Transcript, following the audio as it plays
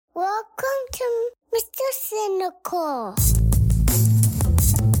Welcome to Mr. Cynical.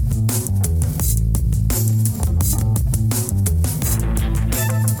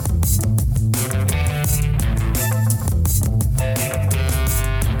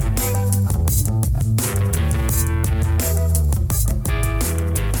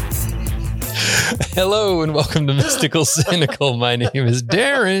 Hello and welcome to Mystical Cynical. My name is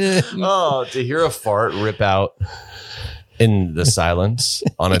Darren. Oh, to hear a fart rip out in the silence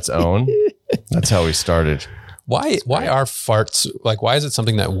on its own. That's how we started. Why are farts like? Why is it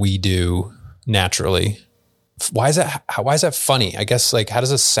something that we do naturally? Why is that funny? I guess like how does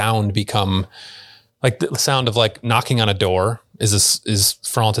a sound become like the sound of like knocking on a door is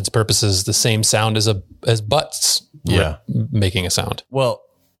for all intents and purposes the same sound as butts making a sound. Well,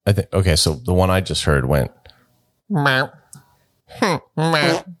 I think okay. So the one I just heard went. Yeah.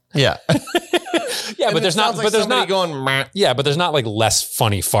 Yeah, but there's not. Like but there's not going. Meh. Yeah, but there's not like less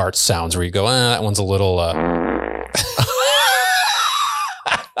funny fart sounds where you go, that one's a little.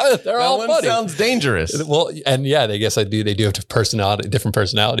 They're all one funny. Sounds dangerous. Well, and yeah, I guess they do have different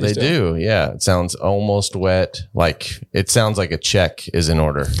personalities. They do. Yeah, it sounds almost wet. Like it sounds like a check is in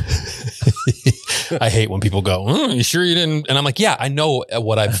order. I hate when people go, "You sure you didn't?" And I'm like, "Yeah, I know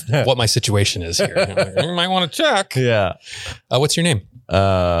what my situation is here. You might want to check." Yeah. What's your name?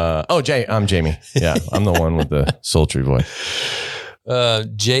 I'm Jamie. Yeah, I'm the one with the sultry voice.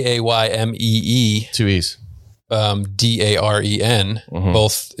 Jaymee. 2 E's. Daren.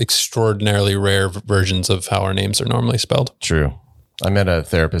 Both extraordinarily rare versions of how our names are normally spelled. True. I met a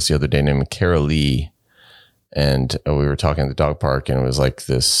therapist the other day named Carol Lee, and we were talking at the dog park, and it was like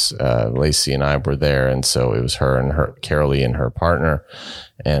this. Lacey and I were there, and so it was her Carol Lee and her partner,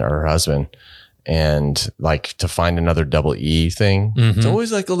 and her husband, and like to find another double E thing. It's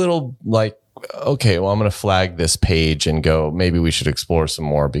always like a little like. Okay, well, I'm going to flag this page and go, maybe we should explore some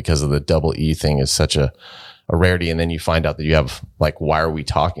more because of the double E thing is such a rarity. And then you find out that you have like, why are we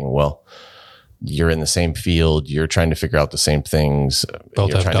talking? Well, you're in the same field. You're trying to figure out the same things. Both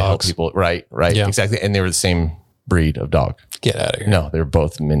you're have trying dogs. to help people. Right. Yeah. Exactly. And they were the same breed of dog. Get out of here. No, they're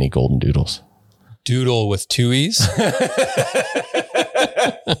both mini golden doodles. Doodle with 2 E's.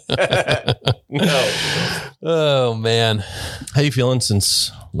 No. Oh man. How you feeling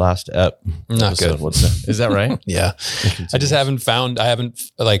since last Not good. Is that right? Yeah. I just haven't found, when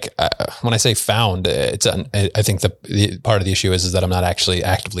I say found, I think the part of the issue is that I'm not actually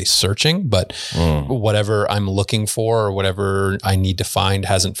actively searching, but whatever I'm looking for or whatever I need to find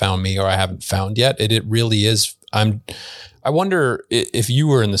hasn't found me or I haven't found yet. It really is. I wonder if you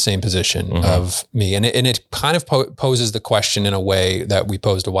were in the same position of me, and it kind of poses the question in a way that we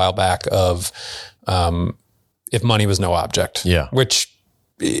posed a while back of, if money was no object, which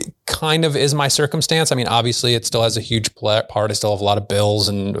kind of is my circumstance. I mean, obviously it still has a huge part. I still have a lot of bills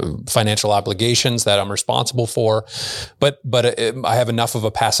and financial obligations that I'm responsible for, but I have enough of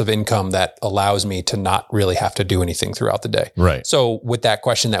a passive income that allows me to not really have to do anything throughout the day. Right. So with that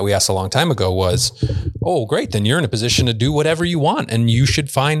question that we asked a long time ago was, oh, great. Then you're in a position to do whatever you want and you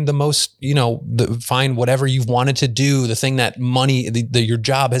should find the most, find whatever you've wanted to do, the thing that your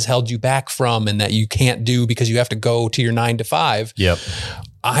job has held you back from and that you can't do because you have to go to your 9 to 5. Yep.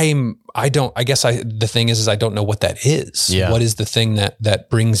 The thing is I don't know what that is. Yeah. What is the thing that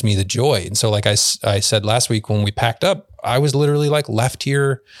brings me the joy? And so like I said last week when we packed up, I was literally like left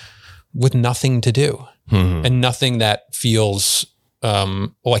here with nothing to do and nothing that feels,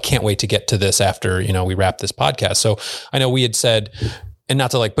 I can't wait to get to this after, we wrap this podcast. So I know we had said, and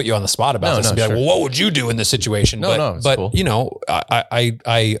not to like put you on the spot about this and be like, well, what would you do in this situation? It's cool.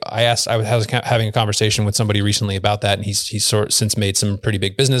 I asked, I was having a conversation with somebody recently about that. And he's since made some pretty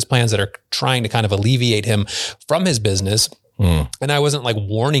big business plans that are trying to kind of alleviate him from his business. And I wasn't like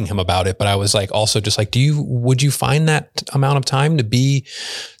warning him about it, but I was like, also just like, would you find that amount of time to be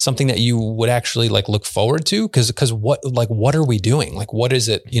something that you would actually like look forward to? Cause what are we doing? Like, what is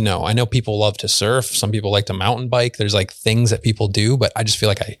it? I know people love to surf. Some people like to mountain bike. There's like things that people do, but I just feel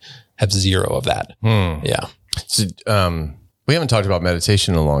like I have zero of that. Yeah. So, we haven't talked about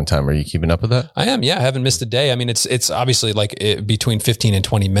meditation in a long time. Are you keeping up with that? I am. Yeah. I haven't missed a day. I mean, it's obviously like between 15 and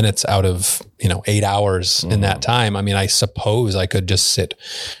 20 minutes out of, 8 hours in that time. I mean, I suppose I could just sit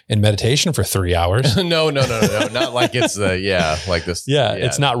in meditation for 3 hours. No. Not like it's like this. Yeah.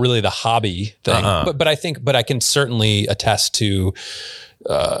 It's not really the hobby thing, but I can certainly attest to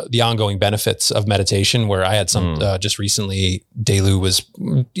the ongoing benefits of meditation where I had some, just recently, Delu was,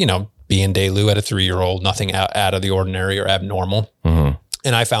 being Delu at a 3-year-old, nothing out of the ordinary or abnormal.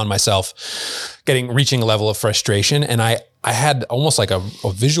 And I found myself reaching a level of frustration. And I had almost like a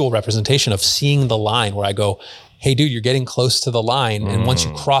visual representation of seeing the line where I go, hey dude, you're getting close to the line. And once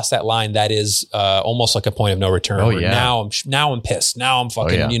you cross that line, that is almost like a point of no return. Oh, where yeah. now I'm pissed. Now I'm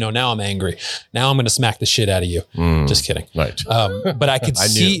fucking, yeah. now I'm angry. Now I'm going to smack the shit out of you. Just kidding. Right. But I could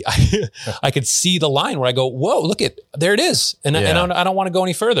see, I could see the line where I go, whoa, look there it is. And I don't want to go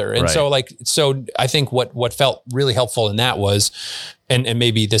any further. And so I think what felt really helpful in that was, and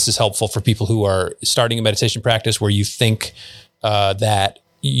maybe this is helpful for people who are starting a meditation practice where you think that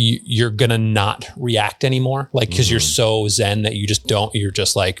you're going to not react anymore. Like, cause you're so Zen that you're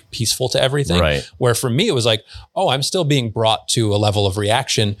just like peaceful to everything. Right. Where for me, it was like, oh, I'm still being brought to a level of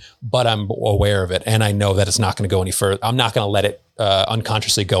reaction, but I'm aware of it. And I know that it's not going to go any further. I'm not going to let it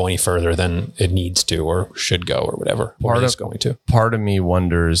unconsciously go any further than it needs to, or should go, or whatever. Going to. Part of me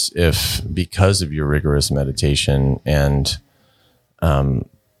wonders if, because of your rigorous meditation and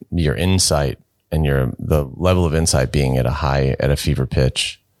your insight and the level of insight being at a fever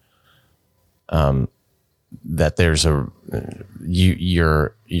pitch, that there's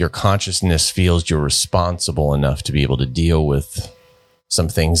your consciousness feels you're responsible enough to be able to deal with some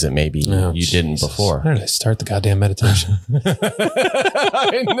things that maybe you didn't before. Where did I start the goddamn meditation?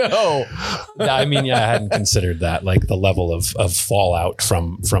 I know. I mean, I hadn't considered that, like the level of fallout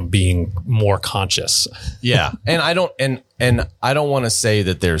from being more conscious. Yeah. And I don't want to say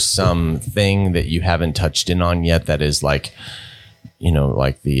that there's something that you haven't touched in on yet that is like,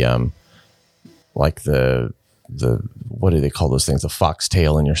 like the what do they call those things? The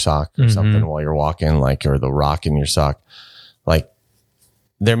foxtail in your sock or something while you're walking, or the rock in your sock. Like,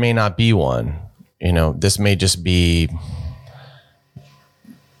 there may not be one, this may just be,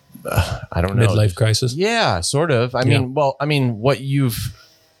 I don't know. Midlife crisis. Yeah, sort of. I mean, what you've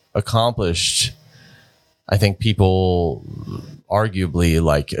accomplished, I think people arguably,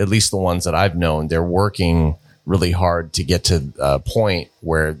 like at least the ones that I've known, they're working really hard to get to a point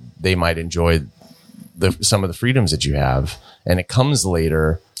where they might enjoy some of the freedoms that you have. And it comes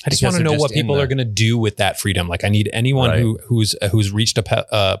later. I just want to know what people are going to do with that freedom. Like, I need anyone who's reached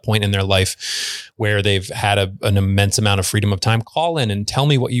a point in their life where they've had an immense amount of freedom of time. Call in and tell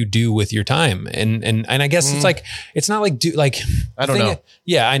me what you do with your time. And I guess it's like, it's not like I don't know.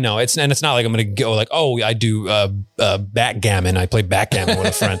 Yeah, I know. It's not like I'm going to go like, oh, I do backgammon. I play backgammon with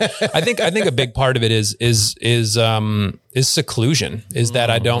a friend. I think a big part of it is seclusion. Is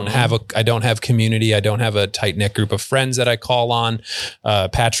that I don't have community. I don't have a tight knit group of friends that I call on.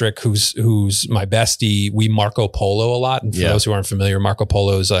 Patrick, who's my bestie, we Marco Polo a lot. And for those who aren't familiar, Marco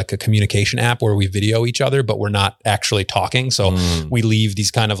Polo is like a communication app where we video each other, but we're not actually talking. So we leave these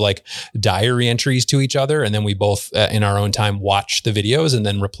kind of like diary entries to each other. And then we both in our own time watch the videos and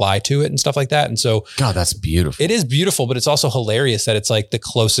then reply to it and stuff like that. And so, God, that's beautiful. It is beautiful, but it's also hilarious that it's like the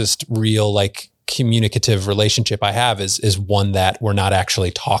closest real, like, communicative relationship I have is one that we're not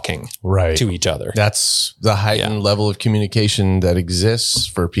actually talking to each other. That's the heightened level of communication that exists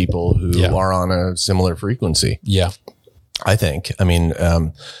for people who are on a similar frequency. Yeah. I think. I mean,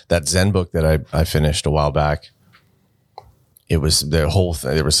 that Zen book that I finished a while back, it was there was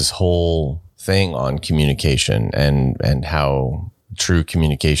this whole thing on communication and how true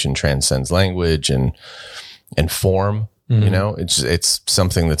communication transcends language and form. It's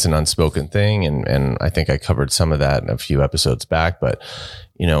something that's an unspoken thing. And I think I covered some of that a few episodes back, but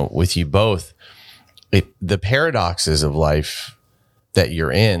with you both, the paradoxes of life that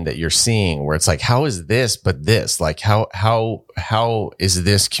you're seeing, where it's like, how is this, but this, like, how is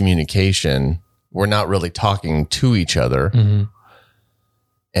this communication? We're not really talking to each other.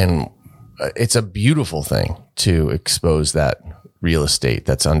 And it's a beautiful thing to expose that real estate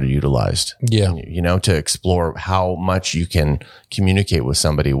that's underutilized. Yeah. To explore how much you can communicate with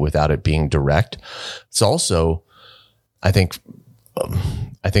somebody without it being direct. It's also, I think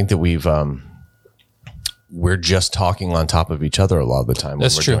that we're just talking on top of each other a lot of the time when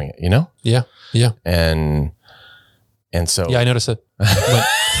we're doing it, Yeah. Yeah. And so. Yeah, I noticed it.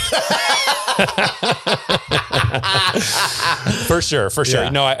 For sure. Yeah.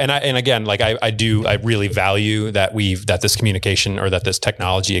 No, and again, like I really value that this communication or that this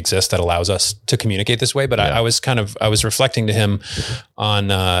technology exists that allows us to communicate this way. But I was reflecting to him on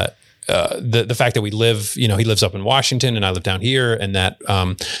the fact that we live, he lives up in Washington and I live down here, and that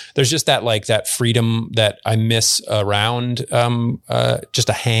there's just that freedom that I miss around just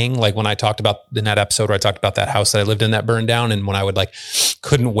a hang. Like when I talked about in that episode where I talked about that house that I lived in that burned down, and when I would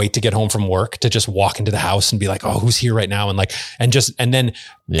couldn't wait to get home from work to just walk into the house and be like, oh, who's here right now? And then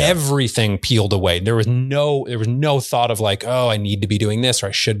everything peeled away. There was no thought of like, oh, I need to be doing this or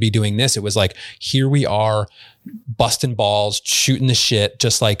I should be doing this. It was like, here we are busting balls, shooting the shit,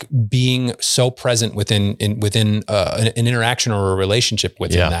 just like being so present within an interaction or a relationship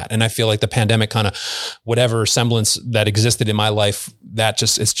within that. And I feel like the pandemic kind of, whatever semblance that existed in my life,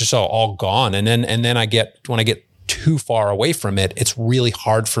 it's just all gone. And then when I get too far away from it, it's really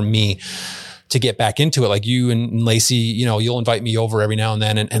hard for me to get back into it. Like you and Lacey, you'll invite me over every now and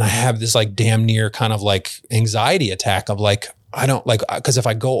then. And I have this like damn near kind of like anxiety attack of like, I don't like, because if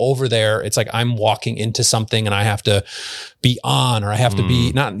I go over there, it's like I'm walking into something and I have to be on, or I have to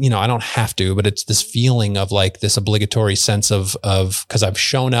be not, I don't have to, but it's this feeling of like this obligatory sense of, because I've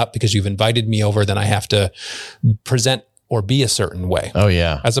shown up because you've invited me over, then I have to present or be a certain way. Oh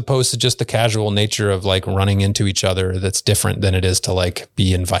yeah. As opposed to just the casual nature of like running into each other. That's different than it is to like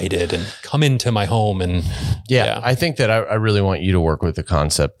be invited and come into my home. And I think that I really want you to work with the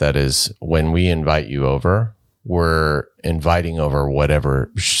concept that is, when we invite you over, we're inviting over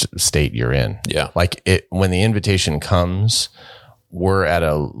whatever state you're in. Yeah. Like when the invitation comes, we're at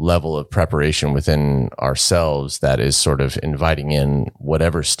a level of preparation within ourselves that is sort of inviting in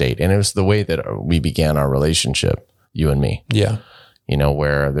whatever state. And it was the way that we began our relationship, you and me. Yeah.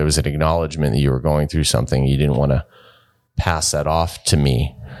 Where there was an acknowledgement that you were going through something. You didn't want to pass that off to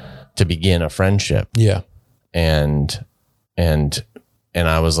me to begin a friendship. Yeah. And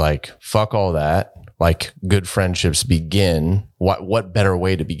I was like, fuck all that. Like, good friendships begin. What better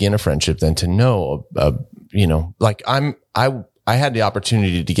way to begin a friendship than to know, like I had the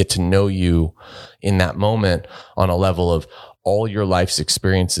opportunity to get to know you in that moment on a level of all your life's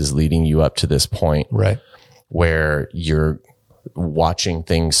experiences leading you up to this point. Right. Where you're watching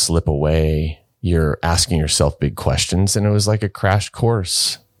things slip away. You're asking yourself big questions. And it was like a crash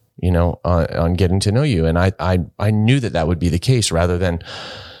course, on getting to know you. And I knew that would be the case, rather than,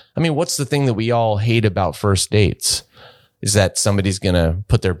 what's the thing that we all hate about first dates is that somebody's going to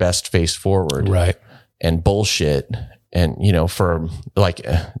put their best face forward, right, and bullshit. And, for like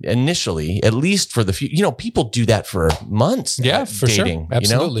initially, at least for the few, people do that for months. Yeah, for dating, sure.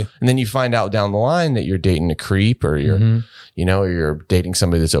 Absolutely. And then you find out down the line that you're dating a creep, or you're, or you're dating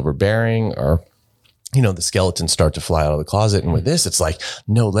somebody that's overbearing, or, the skeletons start to fly out of the closet. And with this, it's like,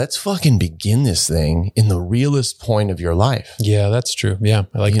 no, let's fucking begin this thing in the realest point of your life. Yeah, that's true. Yeah.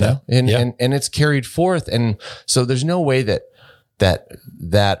 I like that. And it's carried forth. And so there's no way that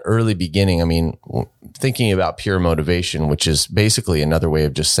early beginning, thinking about pure motivation, which is basically another way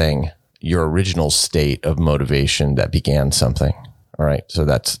of just saying your original state of motivation that began something. All right. So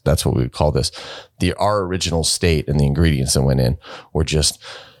that's what we would call this. Our original state and the ingredients that went in were just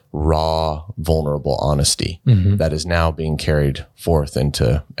raw, vulnerable honesty that is now being carried forth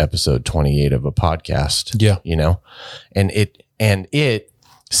into episode 28 of a podcast. Yeah. And it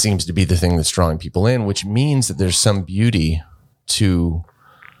seems to be the thing that's drawing people in, which means that there's some beauty to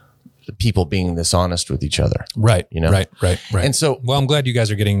people being this honest with each other. Right. Right. And so, well, I'm glad you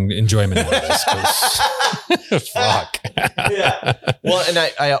guys are getting enjoyment out of this. Fuck. Yeah. Well,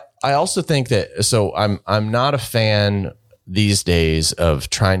 and I also think that, so I'm not a fan these days of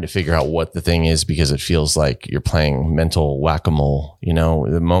trying to figure out what the thing is, because it feels like you're playing mental whack-a-mole.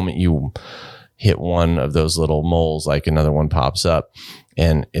 The moment you hit one of those little moles, like another one pops up,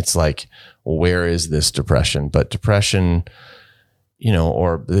 and it's like, where is this depression? But depression,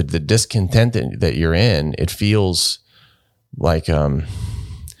 or the discontent that you're in, it feels like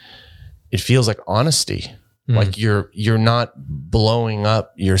honesty. Like you're not blowing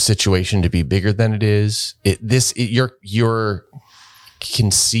up your situation to be bigger than it is. You're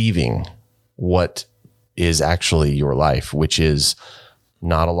conceiving what is actually your life, which is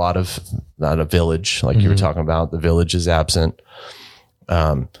not a village like you were talking about. The village is absent.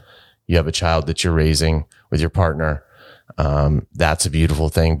 You have a child that you're raising with your partner. That's a beautiful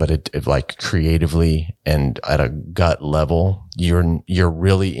thing, but it like creatively and at a gut level, you're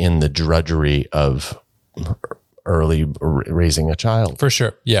really in the drudgery of early raising a child. For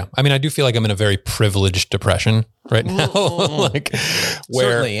sure. Yeah. I do feel like I'm in a very privileged depression right now. Like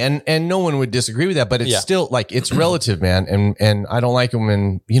where, certainly. And no one would disagree with that, but it's still like, it's relative, man. And I don't like it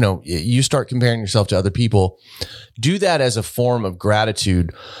when, you start comparing yourself to other people. Do that as a form of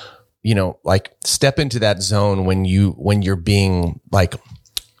gratitude, like step into that zone when you're being like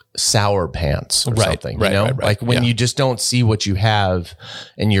sour pants or something, right. Like when you just don't see what you have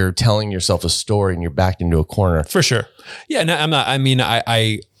and you're telling yourself a story and you're backed into a corner. For sure. Yeah. No, I'm not,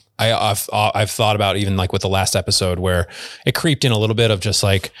 I've thought about even like with the last episode where it creeped in a little bit of just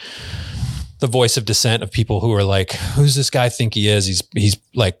like, the voice of dissent of people who are like, who's this guy think he is? He's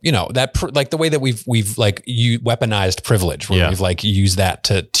like, you know, like the way that we've like you weaponized privilege, where we've like used that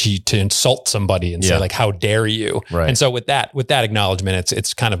to insult somebody and say like, how dare you? Right. And so with that acknowledgement,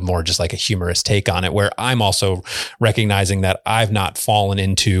 it's kind of more just like a humorous take on it, where I'm also recognizing that I've not fallen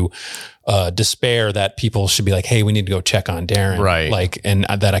into despair that people should be like, hey, we need to go check on Darren. Right. Like, and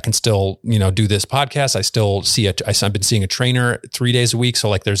that I can still, you know, do this podcast. I still I've been seeing a trainer 3 days a week. So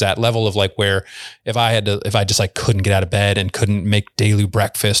like, there's that level of like, where if I just like couldn't get out of bed and couldn't make daily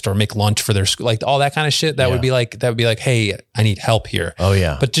breakfast or make lunch for their school, like all that kind of shit, that would be like, hey, I need help here. Oh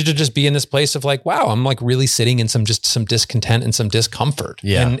yeah. But to just be in this place of like, wow, I'm like really sitting in some discontent and some discomfort.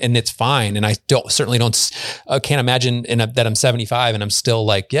 Yeah. And it's fine. And I certainly can't imagine that I'm 75 and I'm still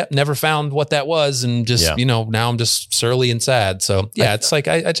like, yep, never found what that was. And just, you know, now I'm just surly and sad. So yeah, it's like,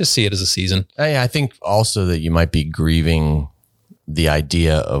 I just see it as a season. I think also that you might be grieving the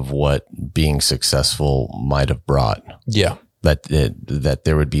idea of what being successful might have brought. Yeah. That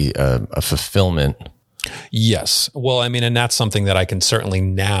there would be a fulfillment. Yes. Well, I mean, and that's something that I can certainly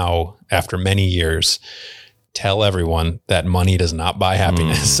now, after many years, tell everyone that money does not buy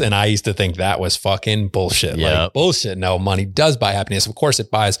happiness. And I used to think that was fucking bullshit. Like bullshit. No, money does buy happiness. Of course, it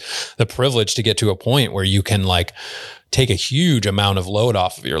buys the privilege to get to a point where you can like take a huge amount of load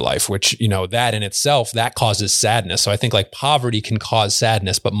off of your life, which, you know, that in itself, that causes sadness. So I think like poverty can cause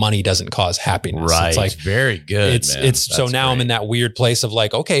sadness, but money doesn't cause happiness. Right. It's like very good. It's so now great. I'm in that weird place of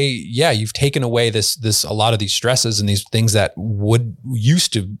like, okay, yeah, you've taken away a lot of these stresses and these things that what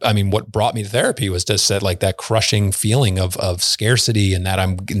brought me to therapy was just that like that crushing feeling of scarcity, and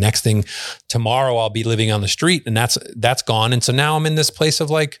that next thing tomorrow I'll be living on the street, and that's gone. And so now I'm in this place of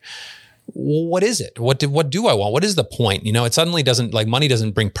like, what is it? What do I want? What is the point? You know, it suddenly doesn't, like, money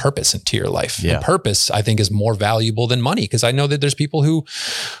doesn't bring purpose into your life. Yeah. And purpose, I think, is more valuable than money, because I know that there's people who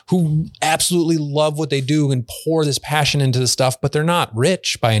absolutely love what they do and pour this passion into the stuff, but they're not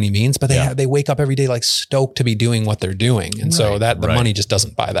rich by any means, but they wake up every day like stoked to be doing what they're doing. And so the money just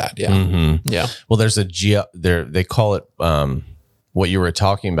doesn't buy that. Yeah. Mm-hmm. Yeah. Well, there's they call it, what you were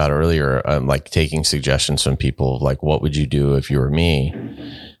talking about earlier, like taking suggestions from people, like, what would you do if you were me?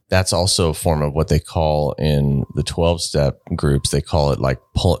 That's also a form of what they call in the 12-step groups. They call it like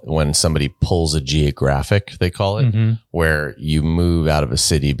when somebody pulls a geographic, they call it, where you move out of a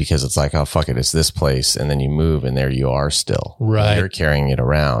city because it's like, oh, fuck it, it's this place. And then you move and there you are still. Right. You're carrying it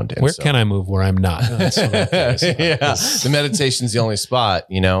around. And where can I move where I'm not? The meditation's the only spot,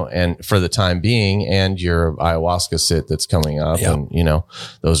 you know, and for the time being, and your ayahuasca sit that's coming up. Yep. And, you know,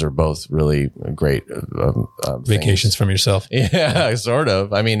 those are both really great vacations from yourself. Yeah, sort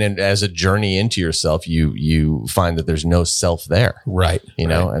of. I mean, and as a journey into yourself, you find that there's no self there. Right. You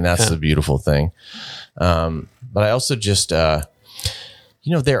know, and that's the beautiful thing. But I also just, you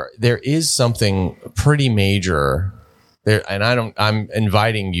know, there is something pretty major there, and I'm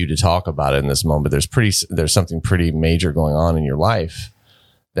inviting you to talk about it in this moment. There's something pretty major going on in your life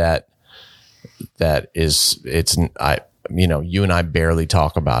you know, you and I barely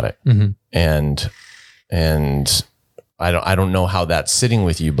talk about it. Mm-hmm. And I don't know how that's sitting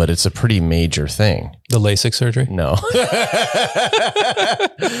with you, but it's a pretty major thing. The LASIK surgery? No.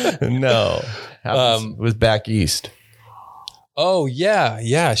 No. With back east. Oh yeah.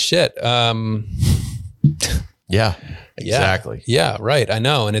 Yeah. Shit. Yeah, exactly. Yeah. Right. I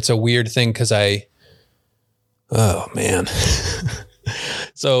know. And it's a weird thing, because oh man.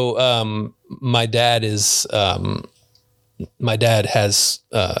 So, my dad has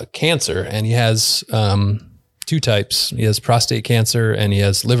cancer, and he has, 2 types. He has prostate cancer and he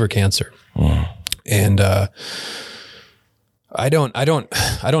has liver cancer. And I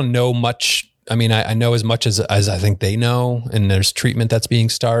don't know much. I mean, I know as much as I think they know, and there's treatment that's being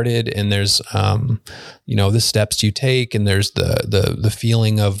started, and there's, you know, the steps you take, and there's the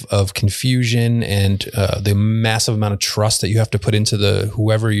feeling of confusion, and the massive amount of trust that you have to put into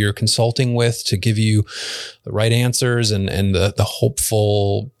whoever you're consulting with to give you the right answers, and the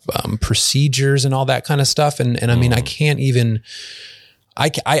hopeful procedures and all that kind of stuff. And I mean, I can't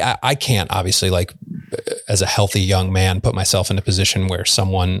obviously, like, as a healthy young man, put myself in a position where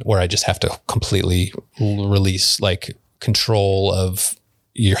I just have to completely release like control of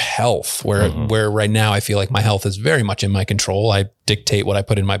your health, where right now I feel like my health is very much in my control. I dictate what I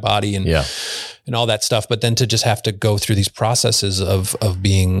put in my body and all that stuff. But then to just have to go through these processes of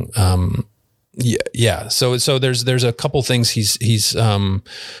being, So there's a couple things he's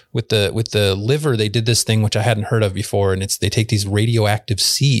with the liver. They did this thing which I hadn't heard of before, and they take these radioactive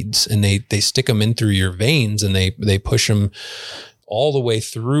seeds and they stick them in through your veins, and they push them all the way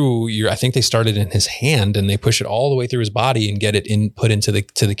through I think they started in his hand and they push it all the way through his body and get it put into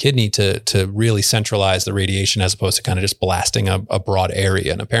the kidney to really centralize the radiation as opposed to kind of just blasting a broad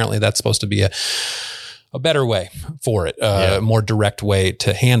area. And apparently that's supposed to be a better way for it, a more direct way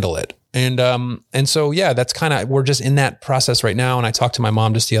to handle it. And so, yeah, that's kind of, we're just in that process right now. And I talked to my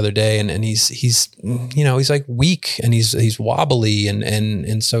mom just the other day and he's, you know, he's like weak and he's wobbly.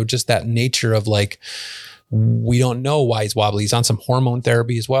 And so just that nature of like, we don't know why he's wobbly. He's on some hormone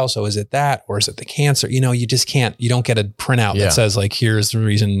therapy as well. So is it that, or is it the cancer? You know, you just can't, you don't get a printout that says like, here's the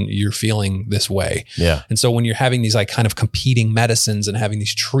reason you're feeling this way. Yeah. And so when you're having these like kind of competing medicines and having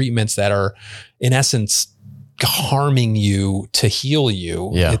these treatments that are in essence harming you to heal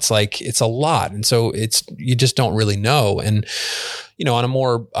you, it's like, it's a lot. And so you just don't really know. And, you know, on a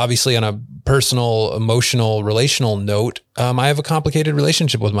more, obviously on a personal, emotional, relational note, I have a complicated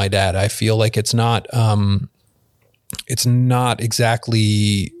relationship with my dad. I feel like it's not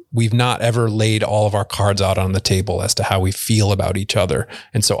exactly, we've not ever laid all of our cards out on the table as to how we feel about each other.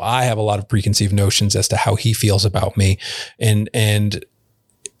 And so I have a lot of preconceived notions as to how he feels about me. And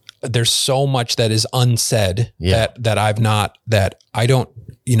there's so much that is unsaid that I don't,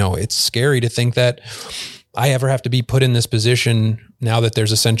 you know, it's scary to think that I ever have to be put in this position now that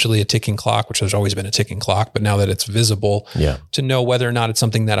there's essentially a ticking clock, which there's always been a ticking clock, but now that it's visible, to know whether or not it's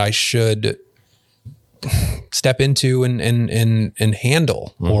something that I should step into and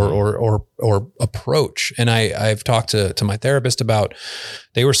handle or approach. And I've talked to my therapist about,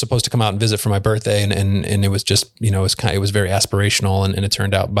 they were supposed to come out and visit for my birthday and it was just, you know, it was very aspirational. And it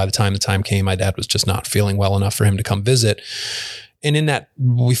turned out by the time came, my dad was just not feeling well enough for him to come visit. And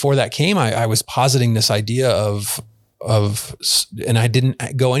before that came, I was positing this idea of, and I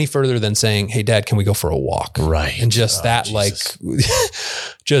didn't go any further than saying, "Hey Dad, can we go for a walk?" Right. And just that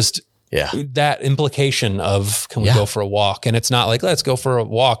implication of, can we go for a walk? And it's not like, let's go for a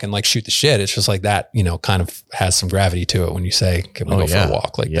walk and like shoot the shit. It's just like that, you know, kind of has some gravity to it when you say, can we go for a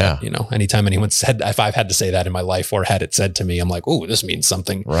walk like that? You know, anytime anyone said, if I've had to say that in my life or had it said to me, I'm like, oh, this means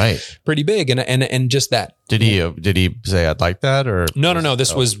something pretty big. And just that. Did he say, I'd like that, or? No.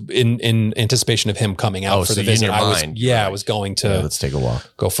 This was in anticipation of him coming out for the visit. I was going to let's take a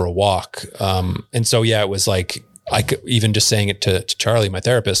walk, go for a walk. And so, it was like, I could, even just saying it to Charlie, my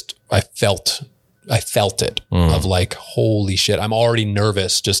therapist, I felt it of like, holy shit, I'm already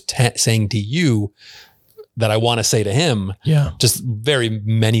nervous just saying to you that I want to say to him, just very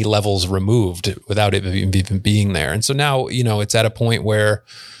many levels removed without it even being there. And so now, you know, it's at a point where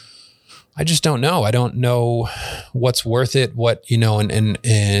I just don't know. I don't know what's worth it, what, you know,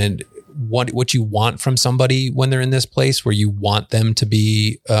 and what you want from somebody when they're in this place where you want them to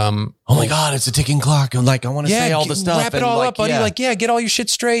be, oh my God, it's a ticking clock. I'm like, I want to say all the stuff. Wrap it all up, buddy. Like, get all your shit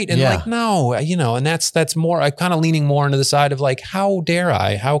straight. And like, no, you know, and that's more, I'm kind of leaning more into the side of like, how dare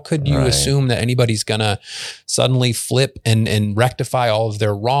I? How could you assume that anybody's gonna suddenly flip and rectify all of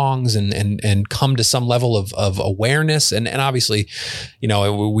their wrongs and come to some level of awareness? And obviously, you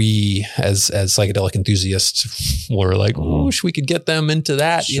know, we as psychedelic enthusiasts were like, wish we could get them into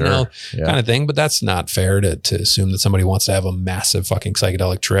that, you know, kind of thing. But that's not fair to assume that somebody wants to have a massive fucking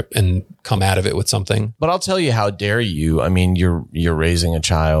psychedelic trip and come out of it with something. But I'll tell you, how dare you? I mean, you're raising a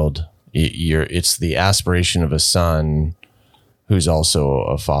child. It's the aspiration of a son who's also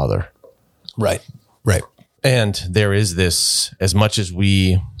a father. Right. And there is this, as much as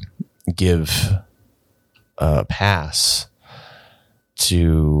we give a pass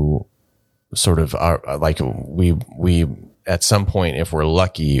to sort of our, like we at some point, if we're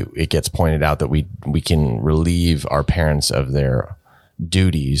lucky, it gets pointed out that we can relieve our parents of their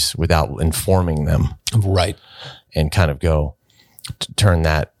duties without informing them. Right. And kind of go turn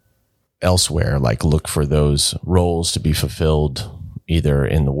that elsewhere, like look for those roles to be fulfilled either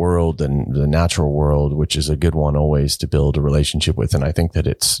in the world and the natural world, which is a good one always to build a relationship with. And I think that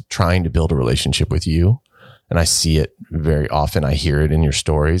it's trying to build a relationship with you. And I see it very often. I hear it in your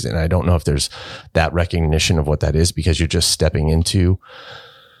stories. And I don't know if there's that recognition of what that is, because you're just stepping into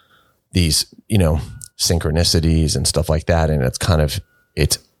these, you know, synchronicities and stuff like that. And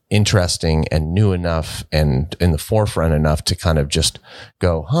it's interesting and new enough and in the forefront enough to kind of just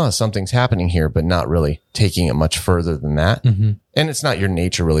go, something's happening here, but not really taking it much further than that. Mm-hmm. And it's not your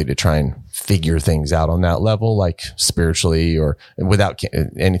nature really to try and figure things out on that level, like spiritually or without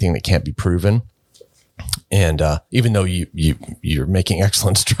anything that can't be proven. And even though you're making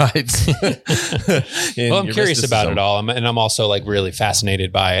excellent strides, well, I'm curious about it all, and I'm also like really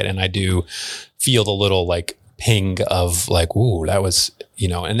fascinated by it, and I do feel the little like ping of like, ooh, that was, you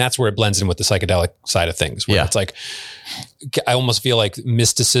know, and that's where it blends in with the psychedelic side of things. Where it's like, I almost feel like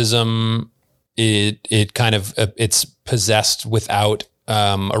mysticism it kind of, it's possessed without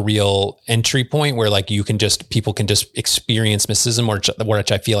a real entry point where like people can just experience mysticism,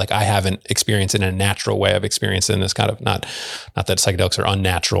 which I feel like I haven't experienced in a natural way. I've experienced in this kind of, not that psychedelics are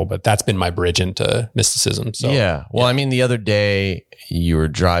unnatural, but that's been my bridge into mysticism. So yeah. Well, I mean, the other day you were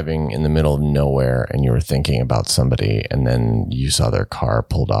driving in the middle of nowhere and you were thinking about somebody, and then you saw their car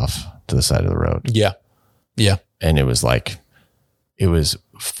pulled off to the side of the road. Yeah. Yeah. And it was like, it was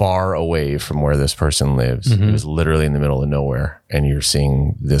far away from where this person lives. Mm-hmm. It was literally in the middle of nowhere. And you're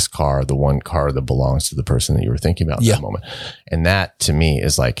seeing this car, the one car that belongs to the person that you were thinking about in that moment. And that to me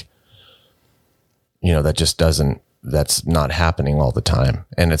is like, you know, that's not happening all the time.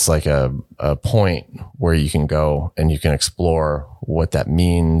 And it's like a point where you can go and you can explore what that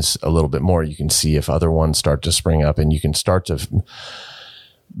means a little bit more. You can see if other ones start to spring up, and you can start to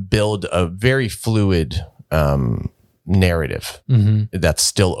build a very fluid, narrative that's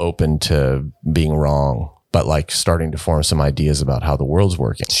still open to being wrong, but like starting to form some ideas about how the world's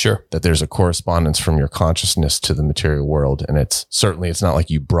working. Sure. That there's a correspondence from your consciousness to the material world. And it's not like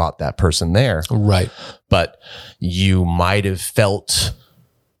you brought that person there. Right. But you might have felt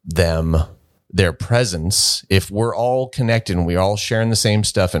their presence. If we're all connected and we're all sharing the same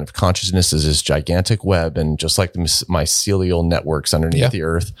stuff, and if consciousness is this gigantic web, and just like the mycelial networks underneath the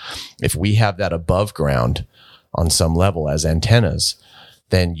earth, if we have that above ground on some level as antennas,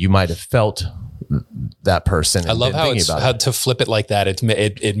 then you might have felt that person. I love how to flip it like that.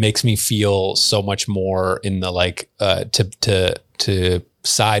 It makes me feel so much more in the like to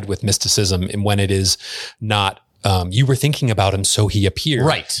side with mysticism, and when it is not. You were thinking about him, so he appeared.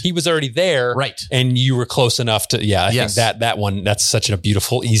 Right. He was already there. Right. And you were close enough to, I think that one, that's such a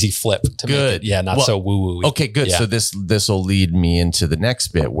beautiful, easy flip to make it. Not so woo-woo. Okay, good. Yeah. So this will lead me into the next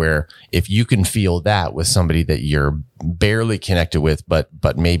bit, where if you can feel that with somebody that you're barely connected with, but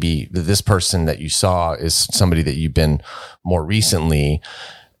maybe this person that you saw is somebody that you've been more recently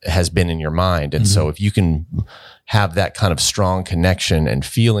has been in your mind. And so if you can have that kind of strong connection and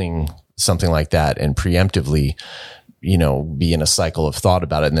feeling something like that, and preemptively, you know, be in a cycle of thought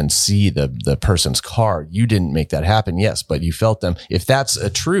about it, and then see the person's car. You didn't make that happen, yes, but you felt them. If that's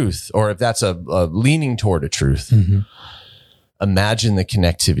a truth, or if that's a leaning toward a truth, imagine the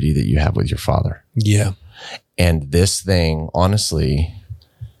connectivity that you have with your father. Yeah. And this thing, honestly,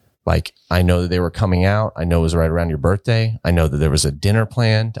 like, I know that they were coming out. I know it was right around your birthday. I know that there was a dinner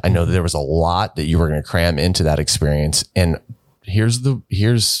planned. I know that there was a lot that you were going to cram into that experience. And here's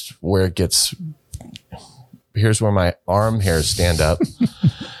where my arm hairs stand up.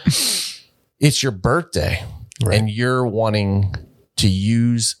 It's your birthday, right? And you're wanting to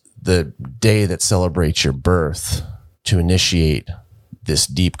use the day that celebrates your birth to initiate this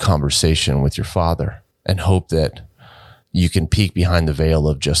deep conversation with your father, and hope that you can peek behind the veil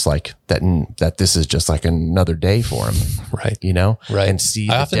of just like that this is just like another day for him. Right. You know? Right. And see,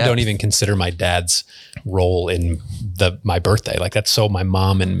 I often don't even consider my dad's role in my birthday. Like, that's so my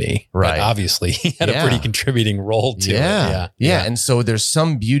mom and me. Right. But obviously he had a pretty contributing role to it. Yeah. And so there's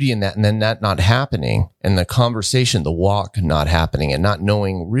some beauty in that, and then that not happening, and the conversation, the walk not happening, and not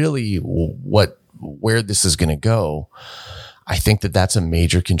knowing really where this is going to go. I think that that's a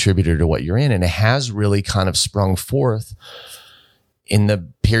major contributor to what you're in. And it has really kind of sprung forth in the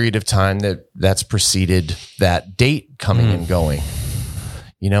period of time that's preceded that date coming and going,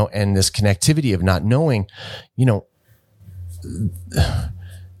 you know, and this connectivity of not knowing,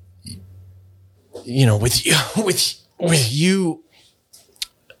 with you,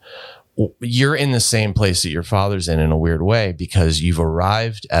 you're in the same place that your father's in a weird way, because you've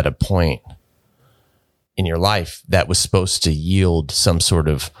arrived at a point in your life that was supposed to yield some sort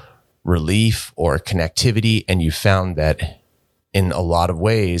of relief or connectivity. And you found that in a lot of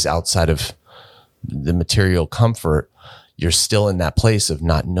ways, outside of the material comfort, you're still in that place of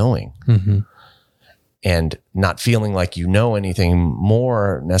not knowing and not feeling like you know anything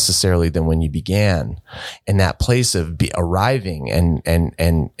more necessarily than when you began. And that place of arriving and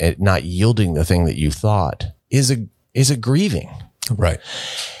not yielding the thing that you thought is a grieving. Right.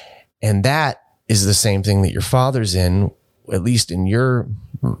 And that is the same thing that your father's in, at least in your,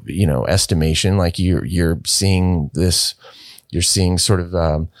 estimation. Like you're seeing this, you're seeing sort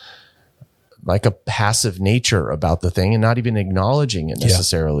of like a passive nature about the thing, and not even acknowledging it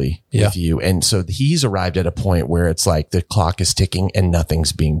necessarily with you. And so he's arrived at a point where it's like the clock is ticking and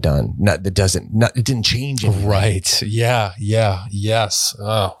nothing's being done. It didn't change anything. Right. Yeah. Yes.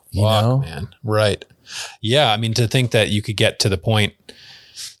 Oh, fuck, man. Right. Yeah. I mean, to think that you could get to the point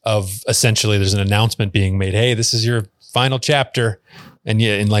of essentially there's an announcement being made, hey, this is your final chapter. And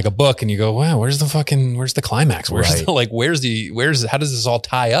you in like a book, and you go, wow, where's the climax? Where's Right. how does this all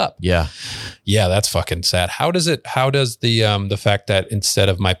tie up? Yeah. Yeah, that's fucking sad. How does the fact that instead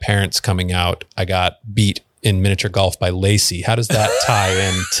of my parents coming out, I got beat in miniature golf by Lacey, how does that tie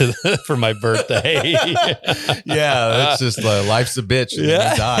in for my birthday? Yeah. That's just life's a bitch. And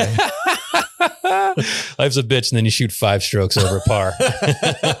then you die. Life's a bitch, and then you shoot 5 strokes over par.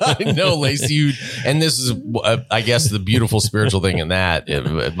 I know, Lacey. And this is, I guess, the beautiful spiritual thing in that.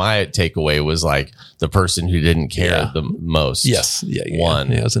 My takeaway was like the person who didn't care the most. Yes. Yeah.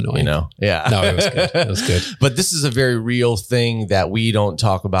 Won. Yeah, it was annoying. Yeah. No, it was good. It was good. But this is a very real thing that we don't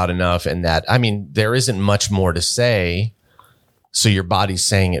talk about enough. And that, I mean, there isn't much more to say. So your body's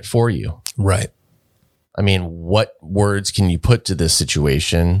saying it for you. Right. I mean, what words can you put to this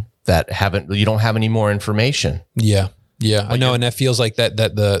situation that you don't have any more information? Yeah. Yeah. I know. And that feels like that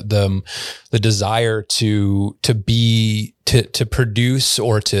the desire to produce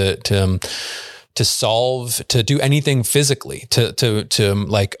or to solve, to do anything physically, to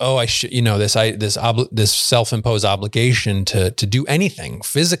like, oh, I should, this self-imposed obligation to do anything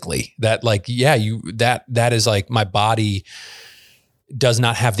physically that like, yeah, that is like my body does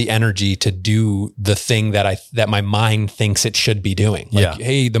not have the energy to do the thing that my mind thinks it should be doing. Like,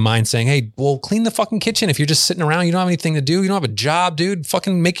 hey, the mind's saying, hey, well, clean the fucking kitchen. If you're just sitting around, you don't have anything to do. You don't have a job, dude.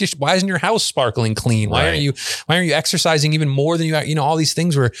 Fucking why isn't your house sparkling clean? Why aren't you exercising even more than you all these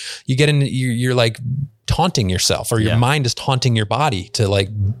things where you get in, you're like taunting yourself, or your mind is taunting your body to like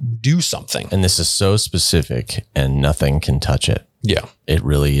do something. And this is so specific and nothing can touch it. Yeah. It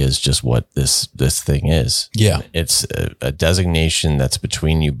really is just what this thing is. Yeah. It's a designation that's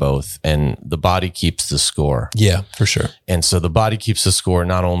between you both, and the body keeps the score. Yeah, for sure. And so the body keeps the score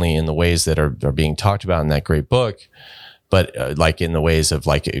not only in the ways that are being talked about in that great book, but like in the ways of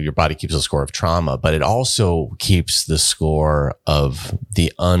like your body keeps a score of trauma, but it also keeps the score of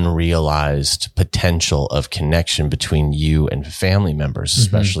the unrealized potential of connection between you and family members,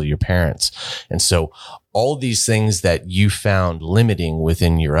 especially your parents. And so all these things that you found limiting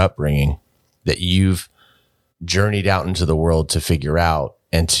within your upbringing that you've journeyed out into the world to figure out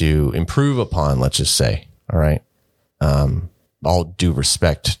and to improve upon, let's just say, all right. All due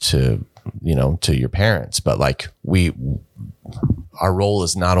respect to your parents, but like our role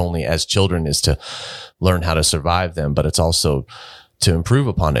is not only as children is to learn how to survive them, but it's also to improve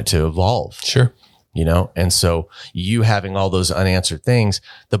upon it, to evolve. Sure. And so you having all those unanswered things,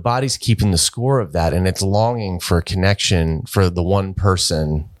 the body's keeping the score of that, and it's longing for connection for the one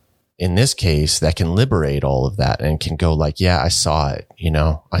person in this case that can liberate all of that and can go like, yeah, I saw it.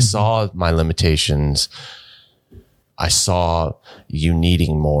 I saw my limitations. I saw you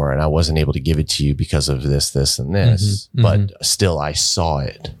needing more, and I wasn't able to give it to you because of this, and this, but still I saw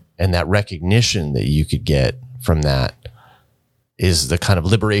it. And that recognition that you could get from that is the kind of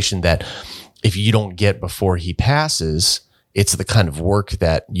liberation that if you don't get before he passes, it's the kind of work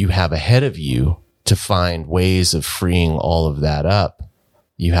that you have ahead of you to find ways of freeing all of that up.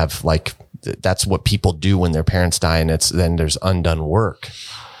 You have like, that's what people do when their parents die, and then there's undone work.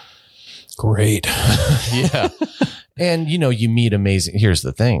 Great. Yeah. And you meet amazing. Here's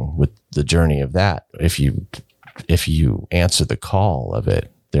the thing with the journey of that. If you answer the call of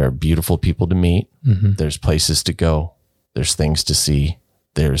it, there are beautiful people to meet. There's places to go. There's things to see.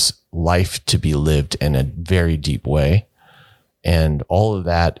 There's life to be lived in a very deep way. And all of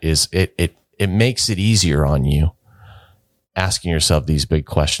that is, it makes it easier on you asking yourself these big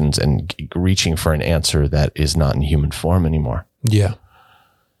questions and reaching for an answer that is not in human form anymore. Yeah.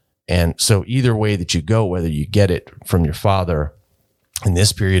 And so either way that you go, whether you get it from your father in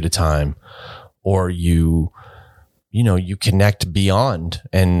this period of time, or you connect beyond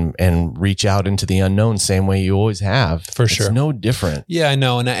and reach out into the unknown, same way you always have. For sure. It's no different. Yeah, I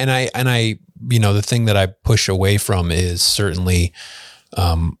know. And I, the thing that I push away from is certainly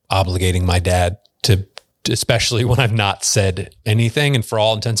obligating my dad to, especially when I've not said anything. And for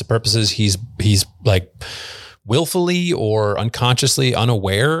all intents and purposes, he's like willfully or unconsciously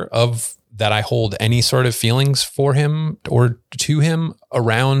unaware of that I hold any sort of feelings for him or to him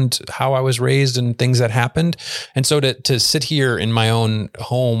around how I was raised and things that happened. And so to sit here in my own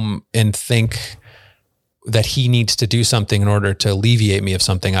home and think that he needs to do something in order to alleviate me of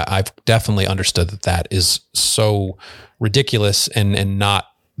something, I've definitely understood that is so ridiculous and not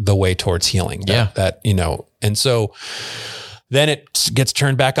the way towards healing. And so then it gets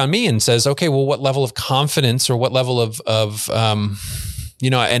turned back on me and says, okay, well, what level of confidence or what level of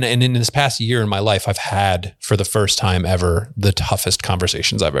and in this past year in my life, I've had for the first time ever, the toughest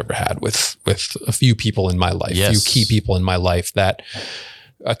conversations I've ever had with a few people in my life, Yes. few key people in my life that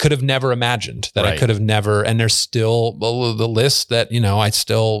I could have never imagined, that Right. I could have never, and there's still the list that,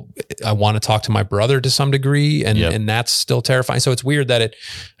 I want to talk to my brother to some degree, and Yep. and that's still terrifying. So it's weird that I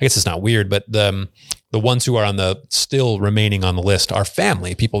guess it's not weird, but the ones who are on the still remaining on the list are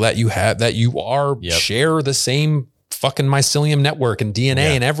family, people that you have, that you are Yep. share the same fucking mycelium network and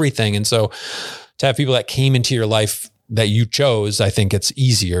DNA and everything. And so to have people that came into your life that you chose, I think it's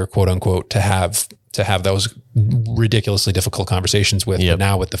easier, quote unquote, to have those ridiculously difficult conversations with. Yep. But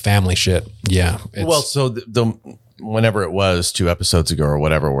now with the family shit. Yeah. Well, so the whenever it was 2 episodes ago or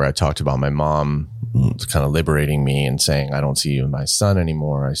whatever, where I talked about my mom kind of liberating me and saying, I don't see you as my son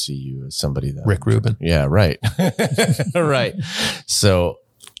anymore. I see you as somebody that Rick Rubin. Yeah, right. Right. So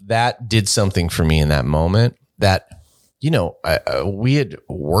that did something for me in that moment that, we had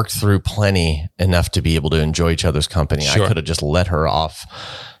worked through plenty enough to be able to enjoy each other's company. Sure. I could have just let her off.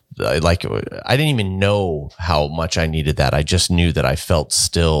 Like, I didn't even know how much I needed that. I just knew that I felt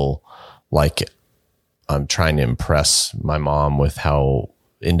still like I'm trying to impress my mom with how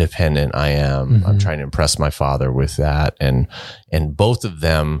independent I am. Mm-hmm. I'm trying to impress my father with that. And both of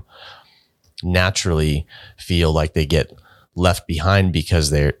them naturally feel like they get left behind because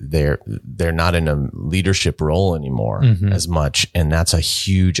they're not in a leadership role anymore as much. And that's a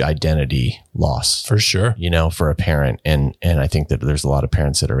huge identity loss For sure. for a parent. And I think that there's a lot of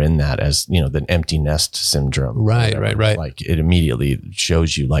parents that are in that as, the empty nest syndrome. or Right, whatever. right. Like it immediately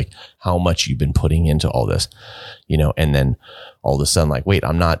shows you like how much you've been putting into all this, and then all of a sudden like, wait,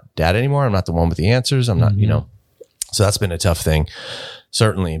 I'm not dad anymore. I'm not the one with the answers. I'm not, so that's been a tough thing,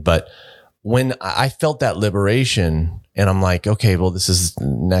 certainly. But when I felt that liberation and I'm like, okay, well, this is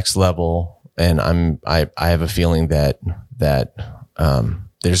next level. And I have a feeling that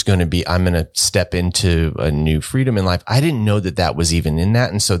there's going to be, I'm going to step into a new freedom in life. I didn't know that was even in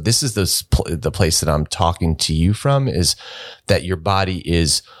that. And so this is the place that I'm talking to you from, is that your body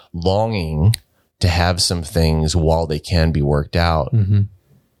is longing to have some things while they can be worked out,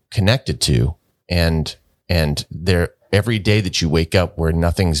 connected to. And there, every day that you wake up where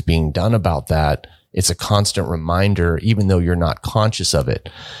nothing's being done about that, it's a constant reminder, even though you're not conscious of it.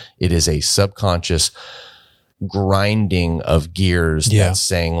 It is a subconscious grinding of gears that's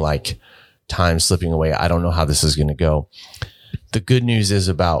saying like, time slipping away. I don't know how this is going to go. The good news is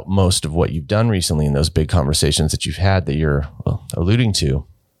about most of what you've done recently in those big conversations that you've had that you're alluding to,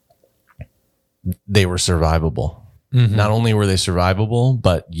 they were survivable. Not only were they survivable,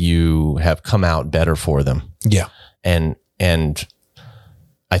 but you have come out better for them. Yeah. And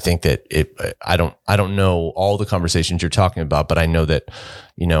I think that I don't know all the conversations you're talking about, but I know that,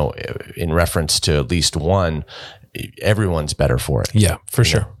 in reference to at least one, everyone's better for it. Yeah, for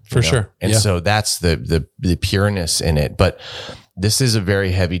sure. For sure. And so that's the pureness in it. But this is a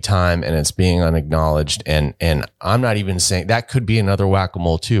very heavy time and it's being unacknowledged. And I'm not even saying that could be another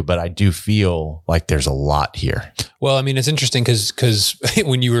whack-a-mole too, but I do feel like there's a lot here. Well, I mean, it's interesting because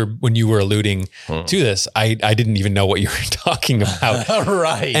when you were alluding to this, I didn't even know what you were talking about.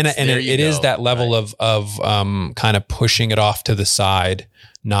 Right. And it is that level of kind of pushing it off to the side,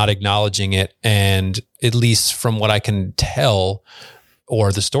 not acknowledging it. And at least from what I can tell,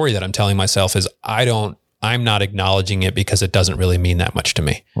 or the story that I'm telling myself, is I'm not acknowledging it because it doesn't really mean that much to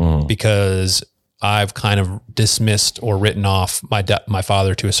me, because I've kind of dismissed or written off my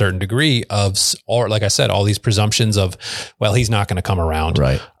father to a certain degree or like I said, all these presumptions of, well, he's not going to come around.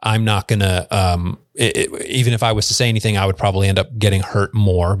 Right. I'm not going to, even if I was to say anything, I would probably end up getting hurt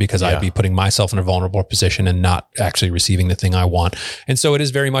more because I'd be putting myself in a vulnerable position and not actually receiving the thing I want. And so it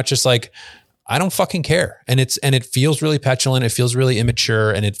is very much just like, I don't fucking care. And it feels really petulant. It feels really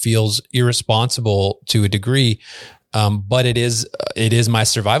immature and it feels irresponsible to a degree. But it is my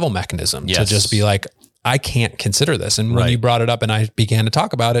survival mechanism to just be like, I can't consider this. And when you brought it up and I began to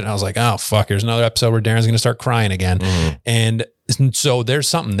talk about it, and I was like, oh fuck, here's another episode where Darren's going to start crying again. And so there's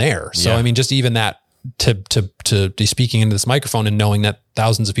something there. So, I mean, just even that to be speaking into this microphone and knowing that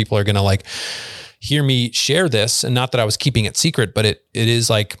thousands of people are going to like hear me share this, and not that I was keeping it secret, but it is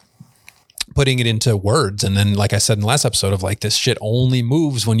like putting it into words. And then, like I said in the last episode, of like, this shit only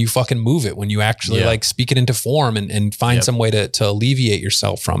moves when you fucking move it, when you actually like speak it into form and find some way to alleviate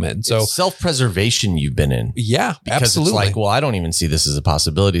yourself from it. And so it's self-preservation you've been in. Yeah, because absolutely. It's like, well, I don't even see this as a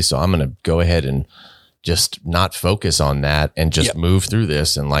possibility. So I'm going to go ahead and just not focus on that and just move through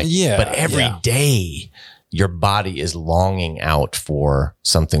this. And like, but every day your body is longing out for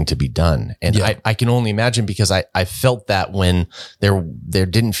something to be done. And I can only imagine, because I felt that when there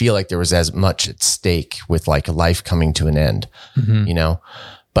didn't feel like there was as much at stake with like life coming to an end,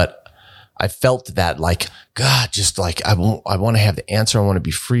 but I felt that like, God, just like, I want to have the answer. I want to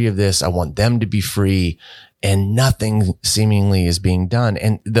be free of this. I want them to be free. and nothing seemingly is being done.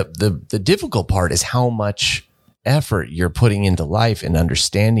 And the difficult part is how much effort you're putting into life and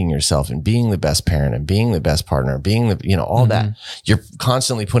understanding yourself and being the best parent and being the best partner, being the, you know, all that. You're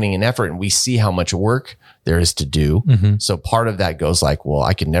constantly putting in effort, and we see how much work there is to do. So part of that goes like, well,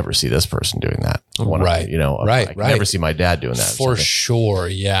 I could never see this person doing that. Right. You know, I could never see my dad doing that. For sure.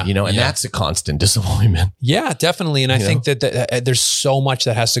 Yeah. You know, and that's a constant disappointment. Yeah, definitely. And I think that there's so much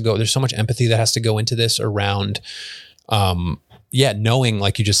that has to go. There's so much empathy that has to go into this around, knowing,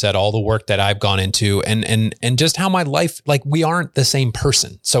 like you just said, all the work that I've gone into and just how my life, like we aren't the same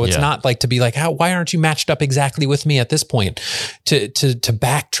person. So it's not like to be like, why aren't you matched up exactly with me at this point? To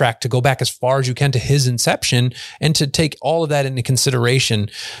backtrack, to go back as far as you can to his inception and to take all of that into consideration,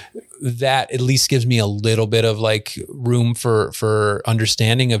 that at least gives me a little bit of like room for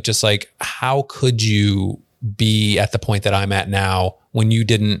understanding of just like, how could you be at the point that I'm at now when you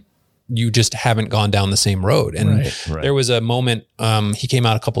just haven't gone down the same road. And there was a moment, he came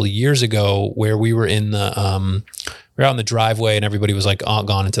out a couple of years ago where we were in the, we were out in the driveway and everybody was like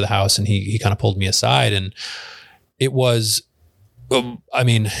gone into the house, and he kind of pulled me aside, and it was, I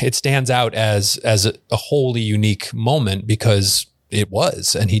mean, it stands out as a wholly unique moment because it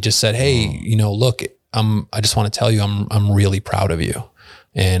was, and he just said, hey, you know, look, I just want to tell you, I'm really proud of you.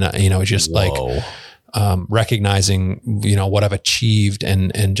 And, you know, just like, recognizing, you know, what I've achieved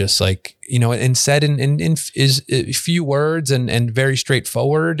and just like, you know, and said in few words and very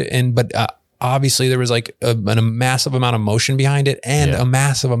straightforward. But obviously there was like a massive amount of emotion behind it, and a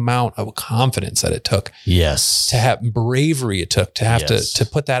massive amount of confidence that it took. Yes. To have bravery it took to have to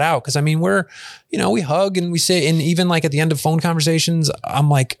put that out. Cause I mean, we're, you know, we hug and we say, and even like at the end of phone conversations, I'm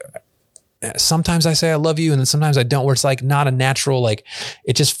like, sometimes I say I love you, and then sometimes I don't, where it's like not a natural, like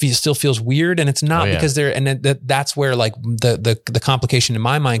it just still feels weird. And it's not because that's where like the complication in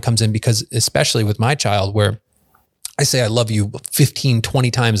my mind comes in, because especially with my child, where I say I love you 15,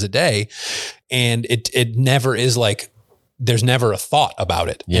 20 times a day, and it never is like, there's never a thought about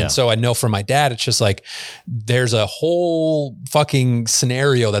it. Yeah. And so I know for my dad, it's just like, there's a whole fucking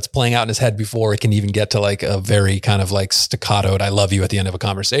scenario that's playing out in his head before it can even get to like a very kind of like staccatoed, I love you at the end of a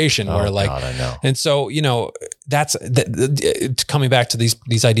conversation where like, God, I know. And so, you know, that's coming back to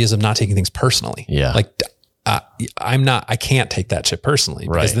these ideas of not taking things personally. Yeah. Like, I can't take that shit personally,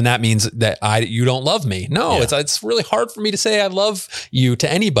 because then that means that you don't love me. No, it's really hard for me to say I love you to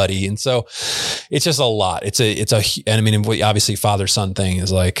anybody. And so it's just a lot. And I mean, obviously father-son thing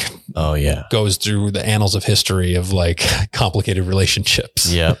is like, goes through the annals of history of like complicated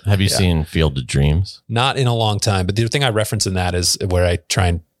relationships. Yeah. Have you seen Field of Dreams? Not in a long time, but the thing I reference in that is where I try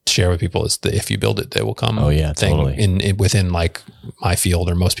and share with people is the, if you build it, they will come. Oh yeah, totally. In within like my field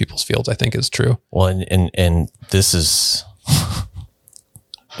or most people's fields, I think is true. Well, and this is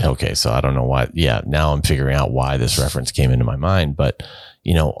okay. So I don't know why. Yeah, now I'm figuring out why this reference came into my mind. But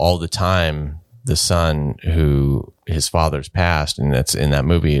you know, all the time, the son who his father's passed, and that's in that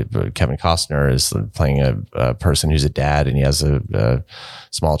movie. Kevin Costner is playing a person who's a dad, and he has a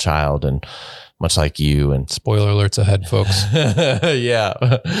small child, and much like you, and spoiler alerts ahead, folks. Yeah.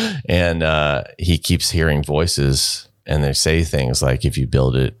 And he keeps hearing voices, and they say things like, if you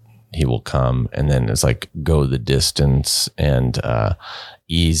build it, he will come. And then it's like, go the distance and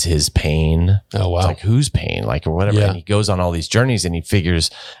ease his pain. Oh, wow. It's like, whose pain? Like, or whatever. Yeah. And he goes on all these journeys, and he figures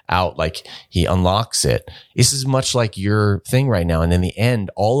out, like, he unlocks it. This is much like your thing right now. And in the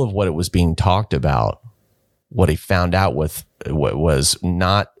end, all of what it was being talked about, what he found out with what was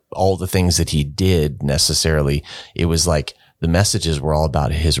not all the things that he did necessarily. It was like the messages were all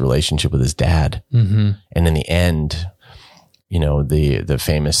about his relationship with his dad. Mm-hmm. And in the end, you know, the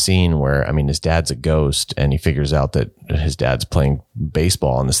famous scene where, I mean, his dad's a ghost, and he figures out that his dad's playing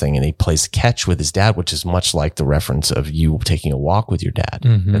baseball on this thing, and he plays catch with his dad, which is much like the reference of you taking a walk with your dad.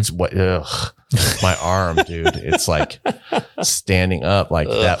 Mm-hmm. That's what, my arm, dude. It's like standing up, like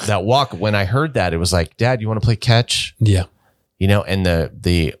that walk. When I heard that, it was like, Dad, you want to play catch? Yeah. You know, and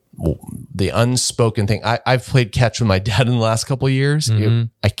the unspoken thing. I've played catch with my dad in the last couple of years. Mm-hmm.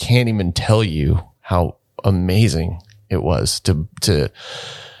 I can't even tell you how amazing it was to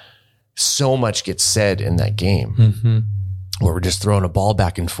so much gets said in that game, mm-hmm. where we're just throwing a ball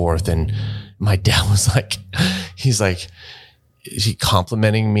back and forth. And my dad was like, he's like, is he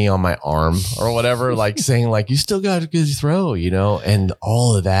complimenting me on my arm or whatever? Like saying like, you still got a good throw, you know? And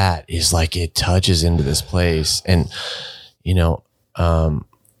all of that is like, it touches into this place. And, you know,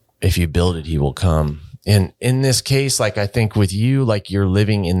 if you build it, he will come. And in this case, like, I think with you, like, you're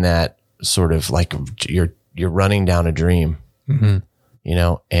living in that sort of like, you're running down a dream, mm-hmm. you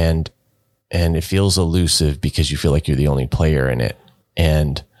know, and it feels elusive because you feel like you're the only player in it.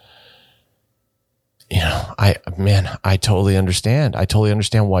 And I totally understand. I totally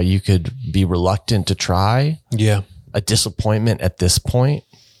understand why you could be reluctant to try. Yeah. A disappointment at this point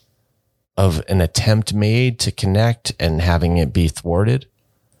of an attempt made to connect and having it be thwarted,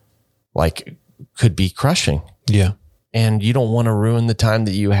 like, could be crushing. Yeah. And you don't want to ruin the time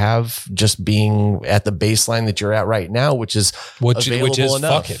that you have just being at the baseline that you're at right now, which is available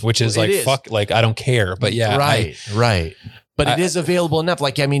enough. Fuck it, which is like, fuck, like, I don't care. But yeah. Right. But it is available enough.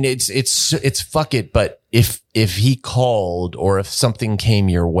 Like, I mean, it's fuck it. But if he called or if something came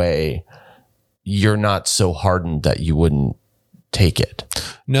your way, you're not so hardened that you wouldn't take it.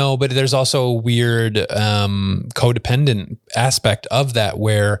 No, but there's also a weird codependent aspect of that,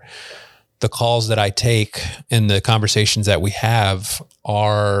 where the calls that I take and the conversations that we have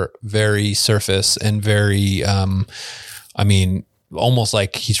are very surface and very, almost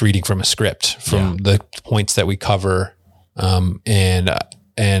like he's reading from a script from the points that we cover. I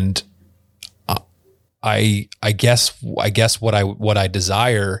guess what I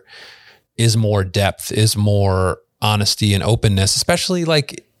desire is more depth, is more honesty and openness, especially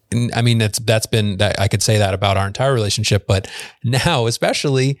like, I mean, that's been that I could say that about our entire relationship, but now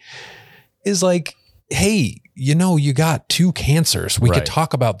especially is like, hey, you got 2 cancers. We could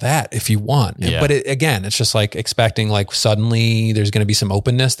talk about that if you want. Yeah. But again, it's just like expecting like suddenly there's going to be some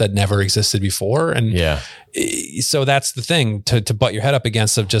openness that never existed before. And so that's the thing to butt your head up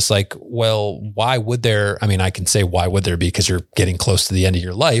against, of just like, well, why would there, I mean, I can say why would there be, because you're getting close to the end of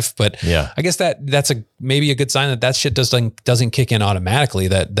your life, but I guess that's maybe a good sign that shit doesn't kick in automatically,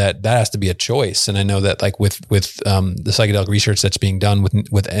 that has to be a choice. And I know that like with the psychedelic research that's being done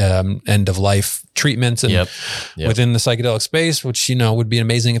with end of life treatments and within the psychedelic space, which, would be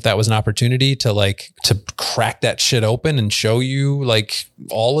amazing if that was an opportunity to crack that shit open and show you like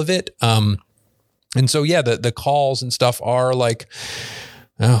all of it. And so, the calls and stuff are like,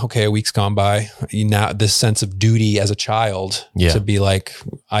 oh, okay, a week's gone by. Now this sense of duty as a child to be like,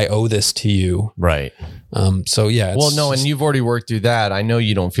 I owe this to you. Right. So yeah. And you've already worked through that. I know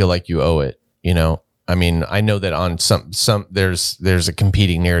you don't feel like you owe it, I mean, I know that on some there's a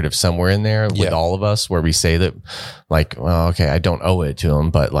competing narrative somewhere in there with all of us where we say that like, well, okay, I don't owe it to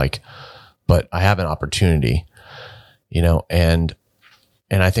him, but I have an opportunity,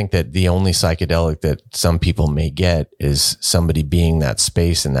 and I think that the only psychedelic that some people may get is somebody being that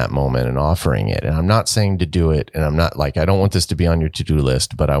space in that moment and offering it. And I'm not saying to do it. And I'm not like, I don't want this to be on your to-do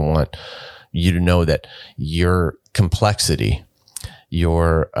list, but I want you to know that your complexity,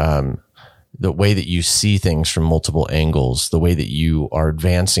 your, the way that you see things from multiple angles, the way that you are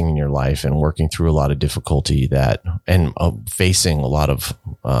advancing in your life and working through a lot of difficulty and facing a lot of,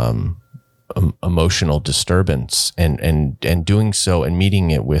 emotional disturbance and doing so and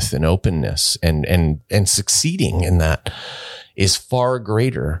meeting it with an openness and succeeding in that is far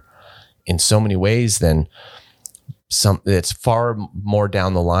greater in so many ways than it's far more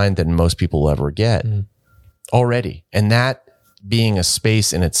down the line than most people will ever get already. And that being a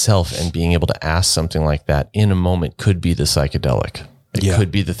space in itself and being able to ask something like that in a moment could be the psychedelic. It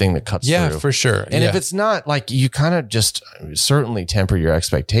could be the thing that cuts through. Yeah, for sure. And if it's not, like, you kind of just certainly temper your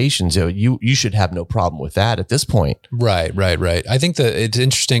expectations. You should have no problem with that at this point. Right. I think that it's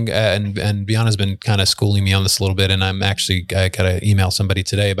interesting, and Bianna's been kind of schooling me on this a little bit, and I got to email somebody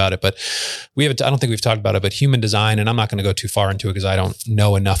today about it, but I don't think we've talked about it, but human design, and I'm not going to go too far into it because I don't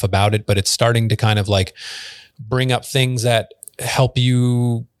know enough about it, but it's starting to kind of like bring up things that help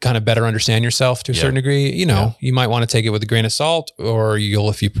you kind of better understand yourself to a certain degree. You might want to take it with a grain of salt, or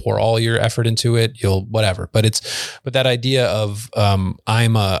if you pour all your effort into it, you'll whatever. But that idea of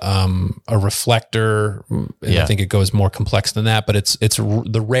I'm a reflector, and I think it goes more complex than that. But it's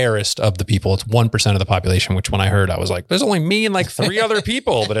the rarest of the people. It's 1% of the population. Which when I heard, I was like, there's only me and like 3 other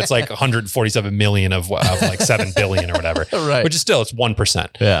people, but it's like 147 million of like 7 billion or whatever. Right. Which is still, it's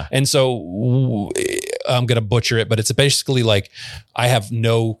 1%. Yeah. And so I'm going to butcher it, but it's basically like I have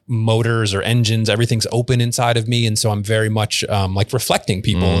no motors or engines. Everything's open inside of me. And so I'm very much like reflecting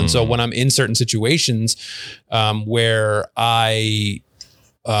people. And so when I'm in certain situations where I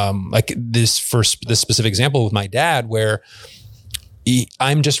like this specific example with my dad, where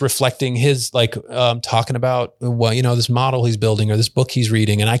I'm just reflecting his talking about, this model he's building or this book he's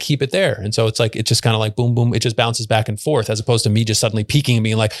reading, and I keep it there. And so it's like, it's just kind of like boom, boom. It just bounces back and forth, as opposed to me just suddenly peeking and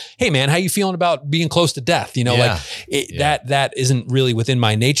being like, hey man, how you feeling about being close to death? That isn't really within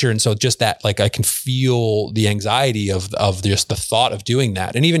my nature. And so just that, like, I can feel the anxiety of just the thought of doing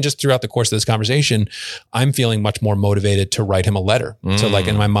that. And even just throughout the course of this conversation, I'm feeling much more motivated to write him a letter. So like,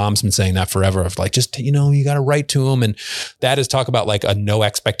 and my mom's been saying that forever, of like, just, you got to write to him. And that is talk about like like a no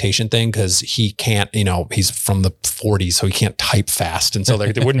expectation thing because he can't, he's from the 40s, so he can't type fast. And so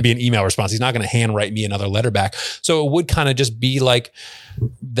there wouldn't be an email response. He's not going to handwrite me another letter back. So it would kind of just be like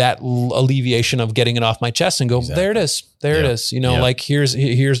that alleviation of getting it off my chest and go, there it is. There it is. Like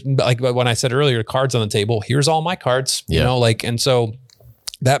here's like when I said earlier, cards on the table, here's all my cards, and so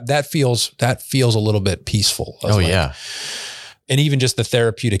that feels a little bit peaceful. And even just the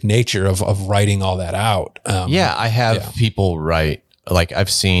therapeutic nature of writing all that out. I have people write, like I've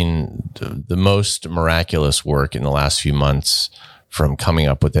seen the most miraculous work in the last few months from coming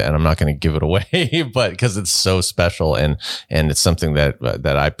up with it. And I'm not going to give it away, but because it's so special and it's something that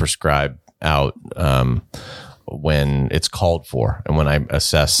I prescribe out when it's called for and when I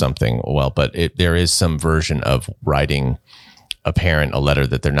assess something well. But there is some version of writing a parent a letter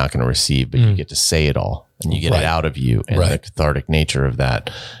that they're not going to receive, but you get to say it all and you get it out of you, and the cathartic nature of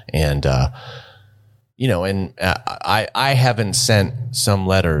that. And, I haven't sent some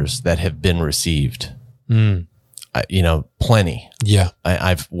letters that have been received, plenty. Yeah.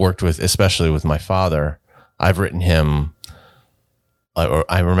 I've worked with, especially with my father, I've written him, or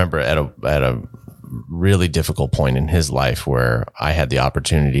I remember at a really difficult point in his life where I had the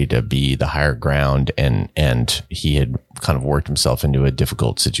opportunity to be the higher ground, and he had kind of worked himself into a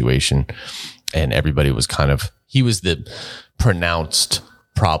difficult situation, and everybody was he was the pronounced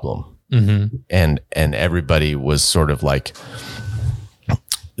problem. Mm-hmm. And everybody was sort of like,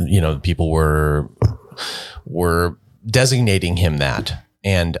 people were designating him that,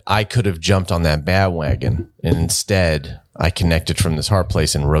 and I could have jumped on that bandwagon, and instead I connected from this heart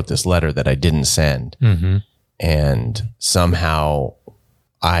place and wrote this letter that I didn't send. Mm-hmm. And somehow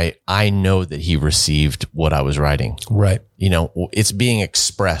I know that he received what I was writing. Right. It's being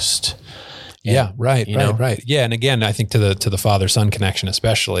expressed. Yeah. Right. Yeah. And again, I think to the father-son connection,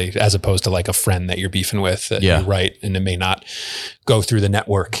 especially, as opposed to like a friend that you're beefing with that you write, and it may not go through the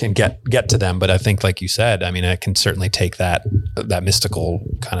network and get to them. But I think, like you said, I mean, I can certainly take that mystical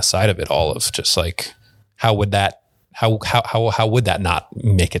kind of side of it all, of just like, how would that not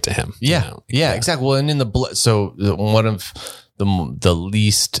make it to him? Yeah. Exactly. Well, and in the blood, so one of the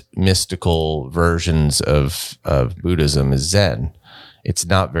least mystical versions of Buddhism is Zen. It's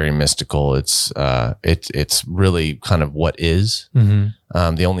not very mystical. It's really kind of what is.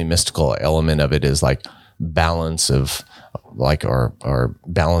 Mm-hmm. The only mystical element of it is like balance of like our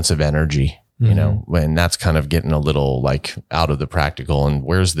balance of energy, when that's kind of getting a little like out of the practical, and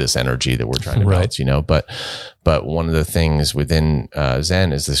where's this energy that we're trying to balance, but one of the things within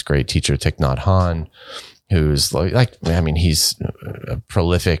Zen is this great teacher, Thich Nhat Hanh, who's he's a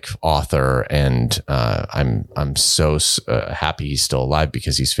prolific author, and I'm so happy he's still alive,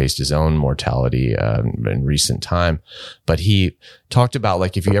 because he's faced his own mortality in recent time. But he talked about,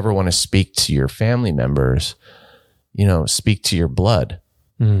 like, if you ever want to speak to your family members, speak to your blood.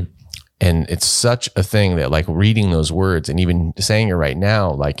 Mm. And it's such a thing that, like, reading those words and even saying it right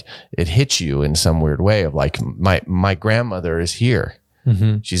now, like, it hits you in some weird way of like, my grandmother is here.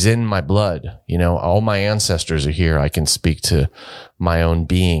 Mm-hmm. She's in my blood, all my ancestors are here. I can speak to my own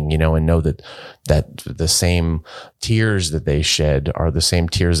being, and know that the same tears that they shed are the same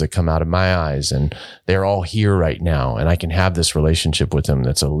tears that come out of my eyes, and they're all here right now. And I can have this relationship with them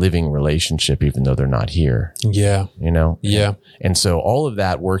that's a living relationship, even though they're not here. Yeah. Yeah. And so all of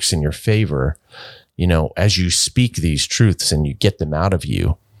that works in your favor, as you speak these truths and you get them out of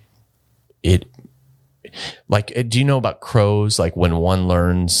you. Like, do you know about crows? Like, when one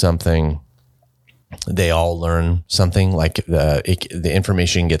learns something, they all learn something. Like the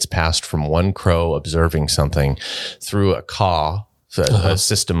information gets passed from one crow observing something through a caw, a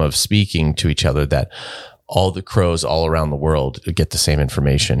system of speaking to each other, that all the crows all around the world get the same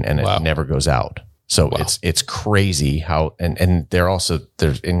information, and it never goes out. So it's crazy how, and they're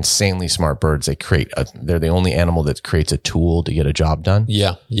insanely smart birds. They're the only animal that creates a tool to get a job done.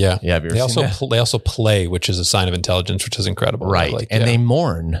 Yeah. Have you ever seen that? They also play, which is a sign of intelligence, which is incredible. Right. They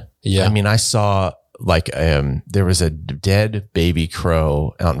mourn. Yeah. I mean, I saw there was a dead baby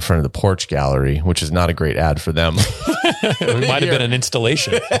crow out in front of the Porch Gallery, which is not a great ad for them. It might have been an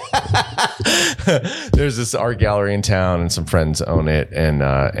installation. There's this art gallery in town, and some friends own it,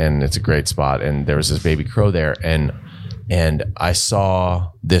 and it's a great spot. And there was this baby crow there, and I saw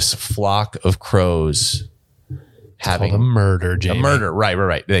this flock of crows having a murder, Jamie. A murder,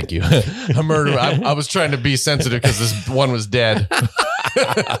 right. Thank you. A murder. I was trying to be sensitive because this one was dead.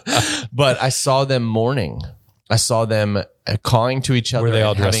 But I saw them mourning. I saw them calling to each other. Were they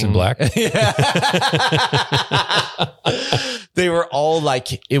all dressed in black? They were all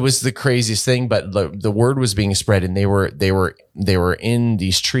like, it was the craziest thing, but the word was being spread, and they were in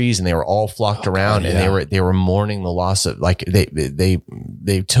these trees, and they were all flocked around, God, and they were mourning the loss of, like,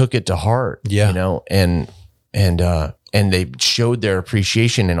 they took it to heart, you know, and they showed their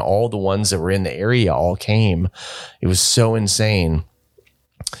appreciation, and all the ones that were in the area all came. It was so insane.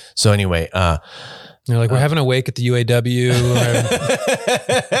 So anyway, they're like, we're having a wake at the UAW.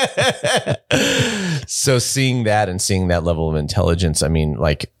 So seeing that and seeing that level of intelligence, I mean,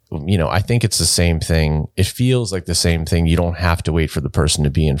 like, you know, I think it's the same thing. It feels like the same thing. You don't have to wait for the person to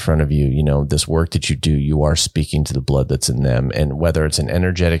be in front of you. You know, this work that you do, you are speaking to the blood that's in them. And whether it's an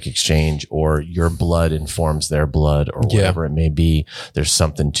energetic exchange or your blood informs their blood or whatever it may be, there's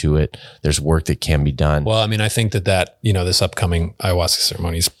something to it. There's work that can be done. Well, I mean, I think that, you know, this upcoming ayahuasca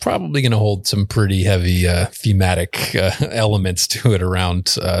ceremony is probably going to hold some pretty heavy thematic elements to it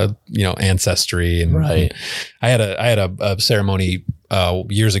around, you know, ancestry. And right. I had a ceremony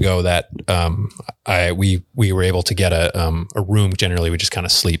years ago that we were able to get a room. Generally, we just kind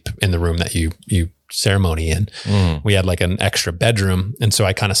of sleep in the room that you ceremony in. We had like an extra bedroom, and so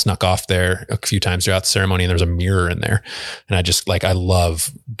I kind of snuck off there a few times throughout the ceremony, and there was a mirror in there, and I just like, I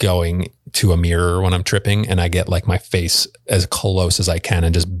love going to a mirror when I'm tripping, and I get like my face as close as I can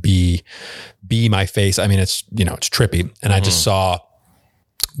and just be my face. I mean, it's, you know, it's trippy, and I just saw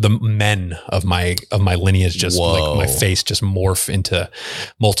the men of my lineage, just like my face just morph into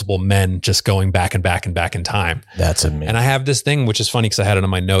multiple men, just going back and back and back in time. That's amazing. And I have this thing, which is funny because I had it on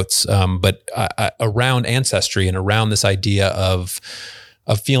my notes, but around ancestry and around this idea of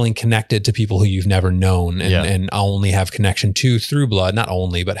feeling connected to people who you've never known and only have connection to through blood, not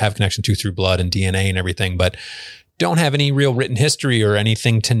only, but have connection to through blood and DNA and everything, but don't have any real written history or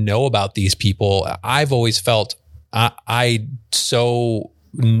anything to know about these people. I've always felt I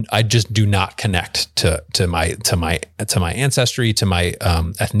just do not connect to my ancestry, to my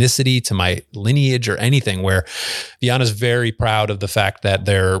ethnicity, to my lineage or anything. Where Vianna's very proud of the fact that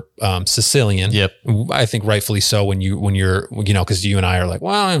they're Sicilian. Yep, I think rightfully so. When you're, you know, because you and I are like,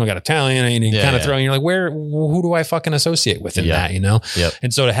 well, I got Italian, and you kind of throw, and you're like, who do I fucking associate with in that, you know? Yep.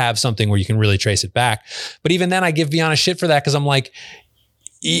 And so to have something where you can really trace it back, but even then, I give Vianna shit for that because I'm like,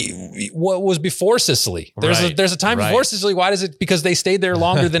 what was before Sicily? There's a time before Sicily. Why does it? Because they stayed there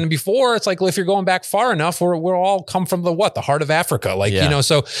longer than before. It's like, well, if you're going back far enough, we're all come from the heart of Africa. Like, you know,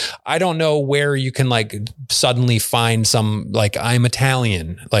 so I don't know where you can like suddenly find some, like, I'm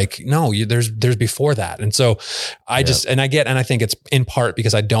Italian. Like, no, there's before that. And so I just, and I think it's in part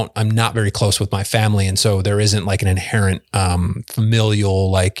because I'm not very close with my family. And so there isn't like an inherent familial,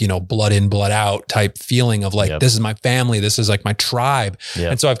 like, you know, blood in, blood out type feeling of like, this is my family. This is like my tribe.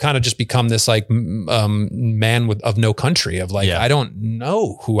 And so I've kind of just become this like man of no country of like, I don't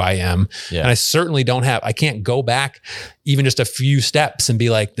know who I am. And I certainly I can't go back even just a few steps and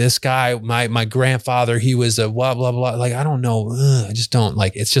be like, this guy, my grandfather, he was a blah, blah, blah. Like, I don't know. I just don't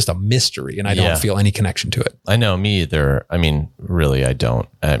like, it's just a mystery and I don't feel any connection to it. I know, me either. I mean, really, I don't.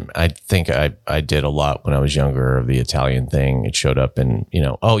 I think I did a lot when I was younger of the Italian thing. It showed up and, you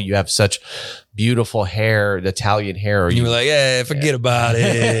know, oh, you have such beautiful hair, the Italian hair. Or you were like, yeah, forget about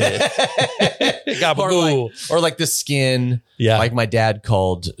it. or like the skin. Yeah. Like my dad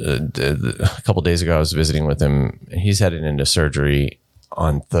called a couple days ago, I was visiting with him. He's headed into surgery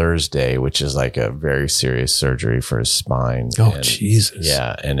on Thursday, which is like a very serious surgery for his spine. Oh, Jesus.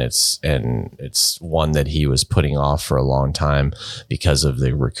 Yeah. And it's one that he was putting off for a long time because of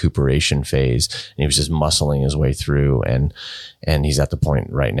the recuperation phase. And he was just muscling his way through. And he's at the point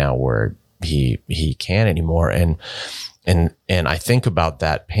right now where he can't anymore. And I think about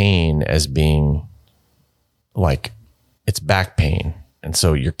that pain as being like, it's back pain. And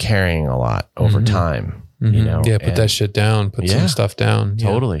so you're carrying a lot over time, you know? Yeah. Put that shit down, put some stuff down.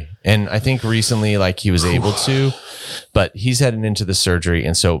 Totally. And I think recently, like, he was able to, but he's heading into the surgery.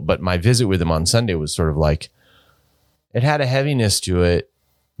 And so, but my visit with him on Sunday was sort of like, it had a heaviness to it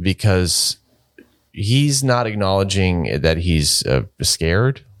because he's not acknowledging that he's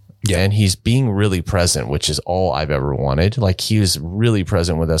scared. Yeah. And he's being really present, which is all I've ever wanted. Like, he was really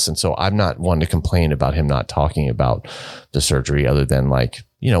present with us. And so I'm not one to complain about him not talking about the surgery other than, like,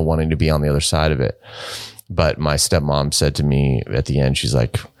 you know, wanting to be on the other side of it. But my stepmom said to me at the end, she's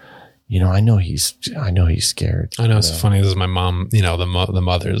like, you know, I know he's scared. I know, it's funny. This is my mom, you know, the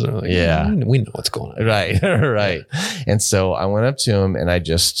mothers are like, we know what's going on. Right. Right. And so I went up to him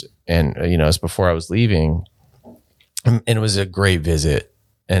and you know, it's before I was leaving, and it was a great visit.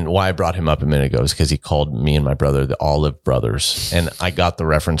 And why I brought him up a minute ago is because he called me and my brother the Olive Brothers, and I got the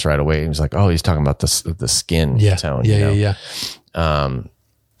reference right away. He was like, "Oh, he's talking about the skin tone." Yeah.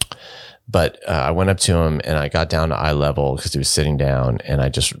 But I went up to him and I got down to eye level because he was sitting down, and I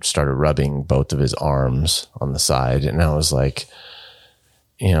just started rubbing both of his arms on the side. And I was like,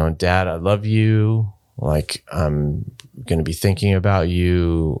 Dad, I love you. Like, I'm going to be thinking about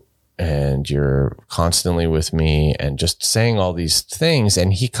you, and you're constantly with me, and just saying all these things.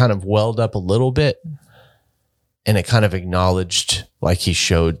 And he kind of welled up a little bit, and it kind of acknowledged, like, he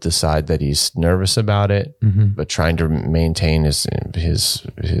showed the side that he's nervous about it, but trying to maintain his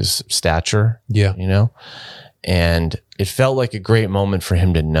stature. Yeah. And it felt like a great moment for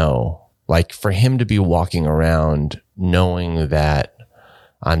him to know, like, for him to be walking around knowing that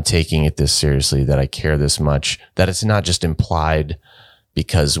I'm taking it this seriously, that I care this much, that it's not just implied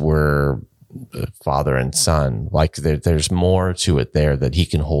because we're father and son. Like, there's more to it there that he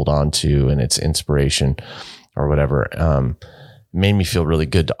can hold on to, and it's inspiration or whatever. Made me feel really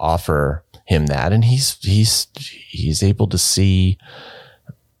good to offer him that. And he's able to see,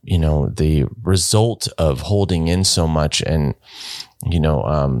 the result of holding in so much, and,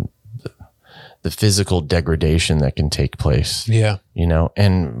 the physical degradation that can take place. Yeah.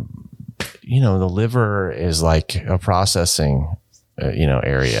 And, the liver is like a processing,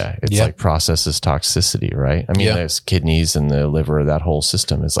 area. It's like processes toxicity, right? I mean, there's kidneys and the liver, that whole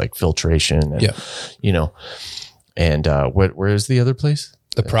system is like filtration and, and where's the other place?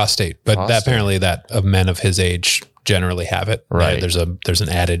 The prostate. But that apparently that men of his age generally have it. Right. There's an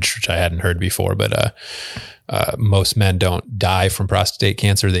adage, which I hadn't heard before, but most men don't die from prostate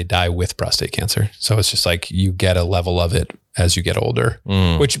cancer. They die with prostate cancer. So it's just like you get a level of it as you get older,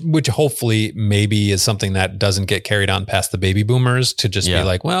 which hopefully maybe is something that doesn't get carried on past the baby boomers to just be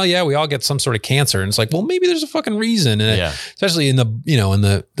like, well, yeah, we all get some sort of cancer. And it's like, well, maybe there's a fucking reason. And especially in the, in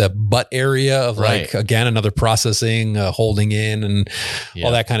the butt area of like, again, another processing, holding in and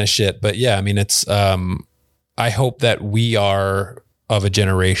all that kind of shit. But yeah, I mean, it's, I hope that we are of a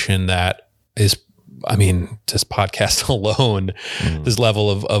generation that is, I mean, this podcast alone, this level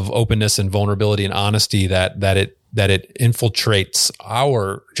of openness and vulnerability and honesty that it infiltrates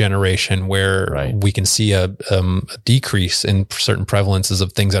our generation, where we can see a decrease in certain prevalences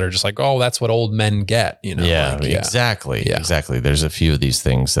of things that are just like, oh, that's what old men get, Exactly. Yeah. Exactly. There's a few of these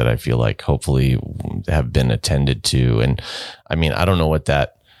things that I feel like hopefully have been attended to. And I mean, I don't know what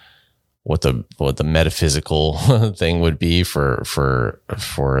the metaphysical thing would be for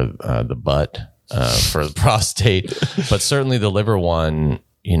the butt, for the prostate, but certainly the liver one,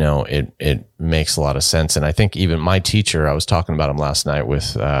 it makes a lot of sense. And I think even my teacher, I was talking about him last night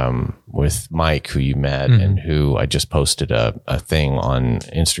with Mike, who you met, and who I just posted a thing on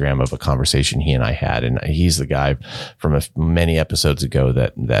Instagram of a conversation he and I had. And he's the guy from many episodes ago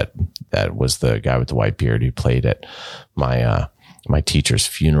that was the guy with the white beard who played at my teacher's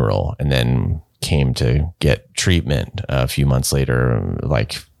funeral, and then came to get treatment a few months later,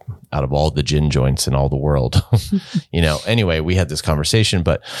 like out of all the gin joints in all the world. Anyway, we had this conversation,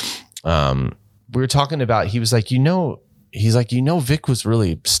 but we were talking about, he was like, Vic was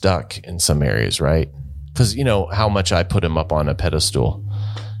really stuck in some areas, right? Because how much I put him up on a pedestal.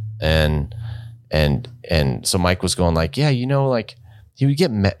 And so Mike was going like, yeah, like, he would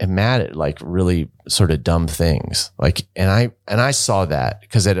get mad at like really sort of dumb things. Like, and I saw that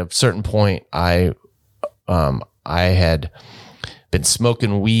because at a certain point I had been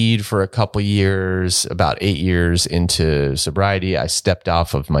smoking weed for a couple years, about 8 years into sobriety. I stepped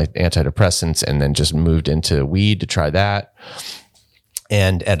off of my antidepressants and then just moved into weed to try that.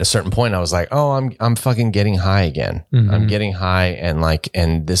 And at a certain point I was like, oh, I'm fucking getting high again. I'm getting high,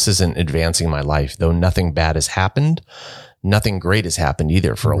 and this isn't advancing my life, though nothing bad has happened. Nothing great has happened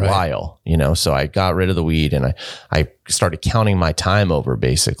either for a while, so I got rid of the weed and I started counting my time over,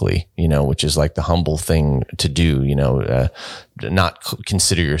 basically, which is like the humble thing to do, not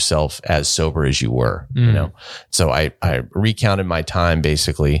consider yourself as sober as you were, So I recounted my time,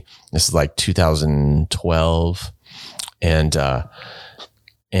 basically. This is like 2012. And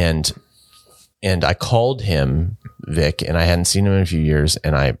I called him, Vic, and I hadn't seen him in a few years.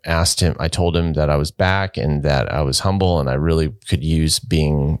 And I told him that I was back and that I was humble and I really could use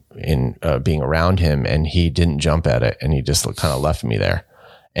being around him. And he didn't jump at it. And he just kind of left me there.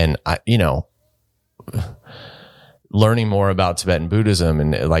 And learning more about Tibetan Buddhism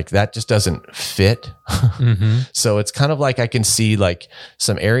and like that just doesn't fit. So it's kind of like I can see like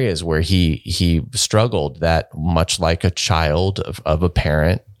some areas where he struggled, that much like a child of a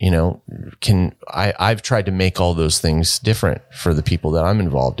parent, I've tried to make all those things different for the people that I'm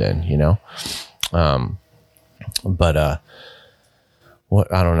involved in, but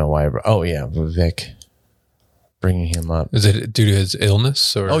what, I don't know why. Vic, bringing him up. Is it due to his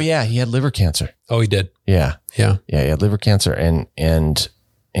illness or? Oh yeah, he had liver cancer. Oh, he did. Yeah. He had liver cancer, and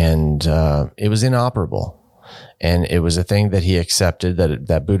it was inoperable. And it was a thing that he accepted,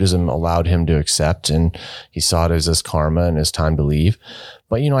 that Buddhism allowed him to accept. And he saw it as his karma and his time to leave.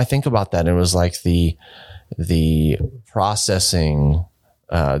 But, I think about that, and it was like the processing,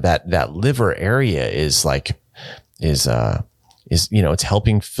 that liver area is it's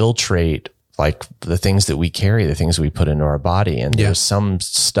helping filtrate like the things that we carry, the things we put into our body. And there's some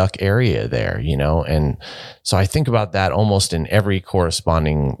stuck area there, and so I think about that almost in every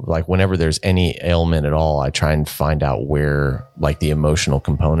corresponding, like whenever there's any ailment at all, I try and find out where like the emotional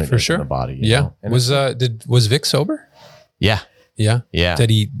component For is sure. in the body. Yeah. And Was Vic sober? yeah. Yeah. Yeah.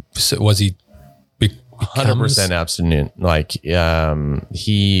 Was he 100% abstinent. Like,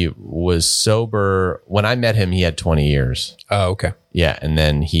 he was sober when I met him. He had 20 years. Oh, okay. Yeah, and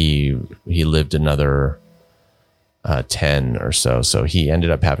then he lived another 10 or so. So he ended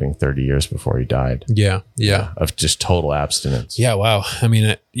up having 30 years before he died. Yeah. Yeah. Of just total abstinence. Yeah. Wow. I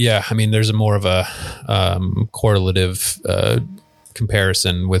mean, there's a more of a correlative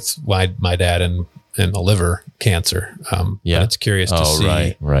comparison with my dad and the liver cancer. But it's curious to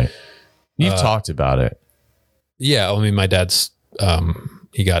see. Right. You've talked about it. Yeah. I mean, my dad's,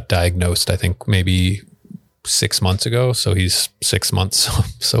 he got diagnosed, I think maybe 6 months ago. So he's 6 months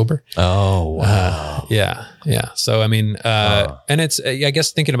sober. Oh, wow. Yeah. So, I mean, and it's, I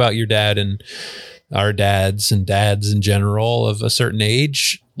guess thinking about your dad and our dads and dads in general of a certain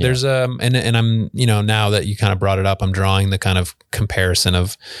age, there's and I'm, now that you kind of brought it up, I'm drawing the kind of comparison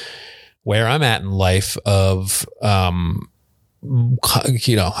of where I'm at in life of, I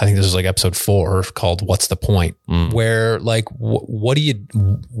think this is like episode 4 called "What's the Point?" Where like, what are you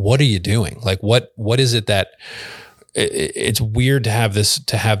doing? Like, what is it that it's weird to have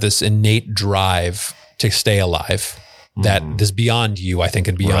this innate drive to stay alive that is beyond you, I think,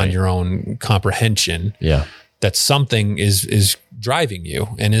 and beyond your own comprehension. Yeah. That something is driving you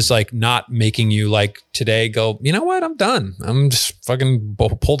and is like not making you like today go, you know what? I'm done. I'm just fucking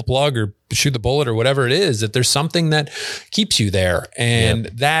pull the plug or shoot the bullet or whatever it is, that there's something that keeps you there. And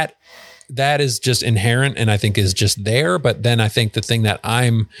that is just inherent and I think is just there. But then I think the thing that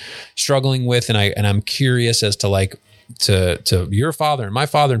I'm struggling with and I'm curious as to like, to your father and my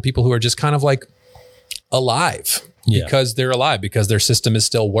father and people who are just kind of like alive. Because they're alive, because their system is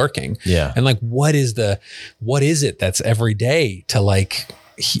still working. Yeah. And like, what is it that's every day to like,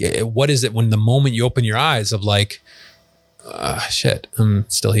 what is it when the moment you open your eyes of like, shit, I'm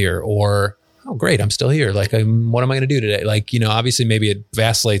still here, or, oh great, I'm still here. Like, what am I going to do today? Like, obviously maybe it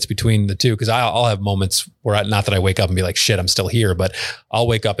vacillates between the two. Cause I'll have moments where not that I wake up and be like, shit, I'm still here, but I'll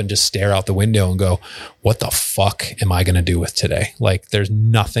wake up and just stare out the window and go, what the fuck am I going to do with today? Like there's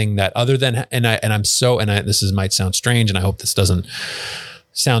nothing that other than, this might sound strange and I hope this doesn't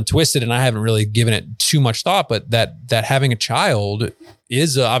sound twisted and I haven't really given it too much thought, but that having a child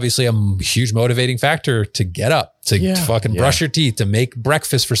is obviously a huge motivating factor to get up, to fucking brush your teeth, to make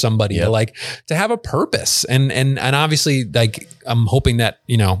breakfast for somebody, to like, to have a purpose. And obviously like, I'm hoping that,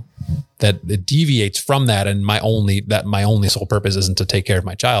 that it deviates from that. And my only sole purpose isn't to take care of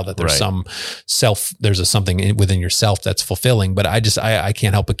my child, that there's something within yourself that's fulfilling. But I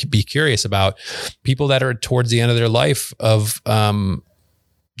can't help but be curious about people that are towards the end of their life of,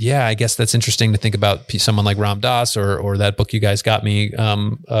 I guess that's interesting to think about someone like Ram Dass or that book you guys got me,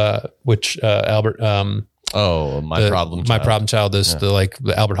 which Albert. My Problem Child is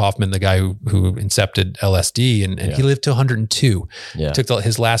the Albert Hoffman, the guy who incepted LSD, and he lived to 102. Yeah.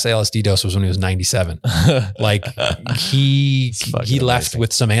 His last LSD dose was when he was 97. Like he left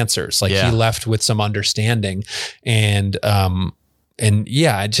with some answers. Like he left with some understanding, and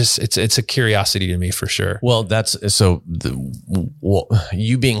it's a curiosity to me for sure. Well,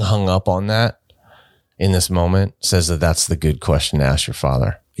 you being hung up on that in this moment says that's the good question to ask your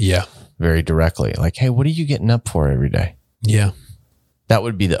father. Yeah. Very directly. Like, hey, what are you getting up for every day? Yeah. That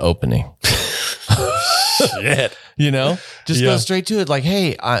would be the opening. Shit. Just go straight to it. Like,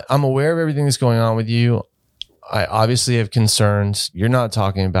 hey, I'm aware of everything that's going on with you. I obviously have concerns. You're not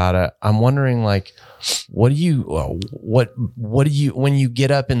talking about it. I'm wondering, like, what do you, when you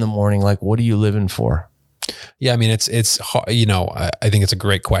get up in the morning, like, what are you living for? Yeah. I mean, it's, I think it's a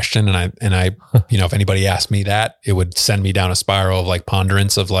great question. And I, if anybody asked me that, it would send me down a spiral of like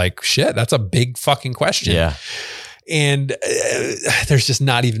ponderance of like, shit, that's a big fucking question. Yeah. And there's just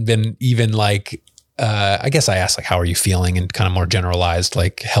not even been like, I guess I asked like, how are you feeling, and kind of more generalized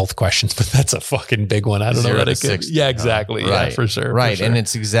like health questions, but that's a fucking big one. I don't know. 0 to 60. Yeah, exactly. Right. Yeah, for sure. Right. For sure. And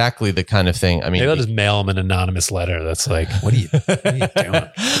it's exactly the kind of thing. I mean, maybe I'll just mail him an anonymous letter. That's like, what are you doing?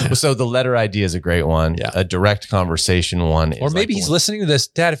 Yeah. so the letter idea is a great one. Yeah. A direct conversation one. Or maybe he's listening to this.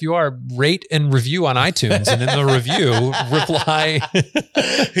 Dad, if you are, rate and review on iTunes, and in the review, reply.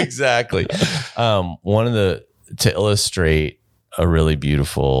 Exactly. To illustrate a really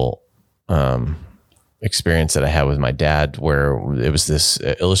beautiful experience that I had with my dad, where it was this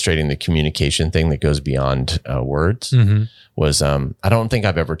illustrating the communication thing that goes beyond words. Mm-hmm. Was I don't think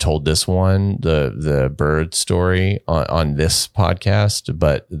I've ever told this one, the bird story on this podcast,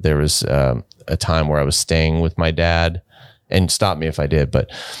 but there was a time where I was staying with my dad, and stop me if I did, but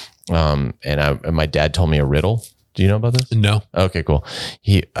and my dad told me a riddle. Do you know about this? No. Okay, cool.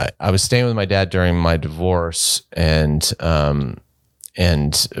 I was staying with my dad during my divorce, and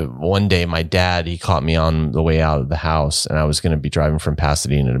one day my dad, he caught me on the way out of the house, and I was going to be driving from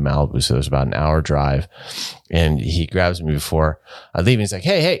Pasadena to Malibu. So it was about an hour drive, and he grabs me before I leave, and he's like,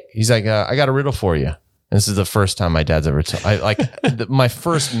 hey, he's like, I got a riddle for you. And this is the first time my dad's ever my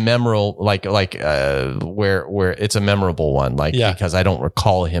first memorable, where it's a memorable one, because I don't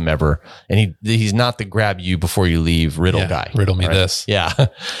recall him ever. And he's not the grab you before you leave riddle guy. Riddle me this. Yeah.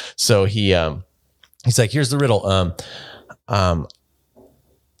 So he's like, here's the riddle. I'm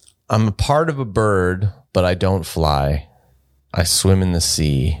a part of a bird, but I don't fly. I swim in the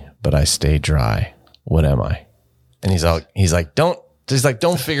sea, but I stay dry. What am I? And he's like, don't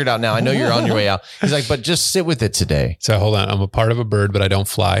figure it out now. I know you're on your way out. He's like, but just sit with it today. So hold on. I'm a part of a bird, but I don't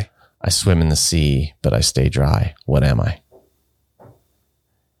fly. I swim in the sea, but I stay dry. What am I?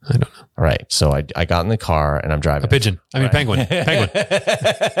 I don't know. All right. So I got in the car and I'm driving. A pigeon. Penguin.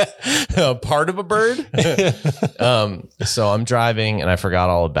 Part of a bird. So I'm driving and I forgot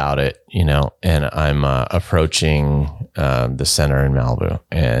all about it, and I'm approaching the center in Malibu,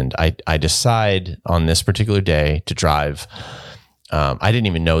 and I decide on this particular day to drive. I didn't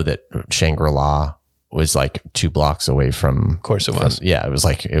even know that Shangri-La was like 2 blocks away from. Of course it was. Yeah,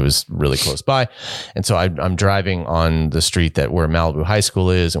 it was really close by. And so I'm driving on the street where Malibu High School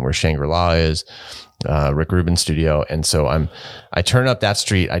is and where Shangri-La is, Rick Rubin's studio. And so I turn up that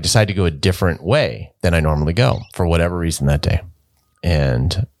street. I decide to go a different way than I normally go for whatever reason that day.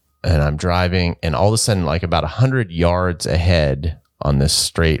 And I'm driving, and all of a sudden, like about 100 yards ahead on this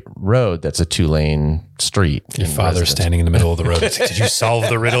straight road, that's a 2-lane street. Your father's standing in the middle of the road. Did you solve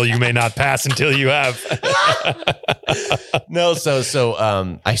the riddle? You may not pass until you have. No,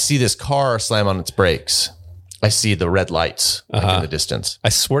 so I see this car slam on its brakes. I see the red lights in the distance. I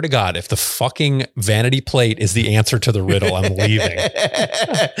swear to God, if the fucking vanity plate is the answer to the riddle, I'm leaving.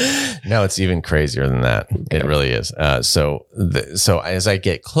 No, it's even crazier than that. It really is. So as I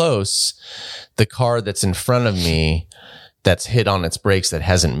get close, the car that's in front of me, that's hit on its brakes, that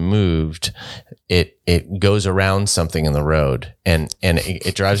hasn't moved, it goes around something in the road, and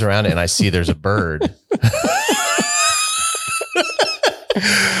it drives around, and I see there's a bird.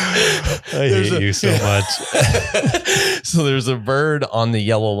 I hate you so much. So there's a bird on the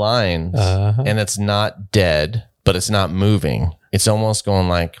yellow lines, and it's not dead, but it's not moving. It's almost going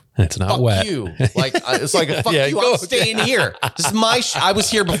like, it's not fuck wet. You. Like, it's like, fuck you, I'm staying here. This is my I was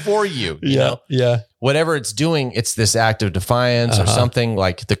here before you, you know? Yeah. Whatever it's doing, it's this act of defiance or something.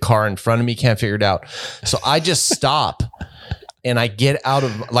 Like the car in front of me can't figure it out. So I just stop and I get out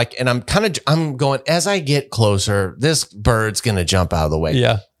of and I'm going, as I get closer, this bird's going to jump out of the way.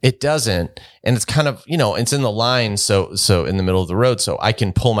 Yeah. It doesn't. And it's kind of, it's in the line. So in the middle of the road, so I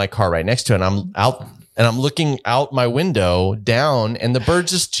can pull my car right next to it, and I'm out and I'm looking out my window down, and the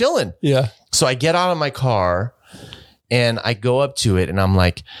bird's just chilling. Yeah. So I get out of my car and I go up to it, and I'm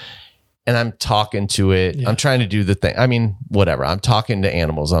like, and I'm talking to it. Yeah. I'm trying to do the thing. I mean, whatever. I'm talking to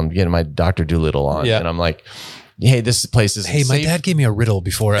animals. I'm getting my Dr. Dolittle on, and I'm like, hey, this place is safe. My dad gave me a riddle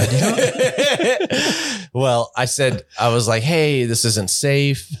before. Well, I was like, hey, this isn't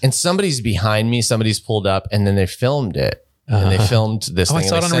safe. And somebody's behind me. Somebody's pulled up, and then they filmed it. And they filmed this thing. I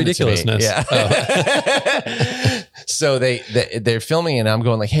saw it on Ridiculousness. Yeah. Oh. So they're filming it, and I'm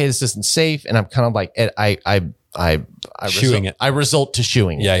going like, hey, this isn't safe. And I'm kind of like, I result to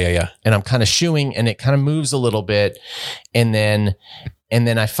shooing. Yeah. And I'm kind of shooing, and it kind of moves a little bit. And then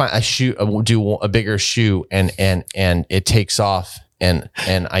I do a bigger shoe, and it takes off, and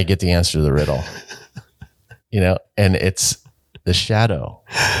I get the answer to the riddle, and it's the shadow.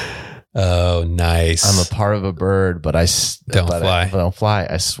 Oh, nice. I'm a part of a bird, but I don't fly.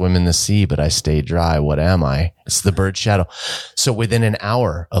 I swim in the sea, but I stay dry. What am I? It's the bird shadow. So within an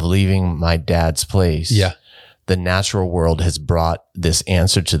hour of leaving my dad's place, the natural world has brought this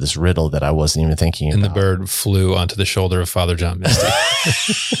answer to this riddle that I wasn't even thinking And about. the bird flew onto the shoulder of Father John Misty.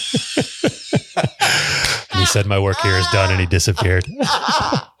 And he said, my work here is done, and he disappeared.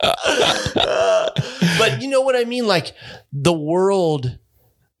 But you know what I mean? Like the world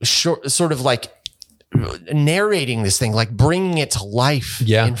sort of like narrating this thing, like bringing it to life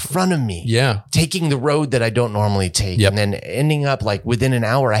in front of me. Yeah. Taking the road that I don't normally take. Yep. And then ending up like within an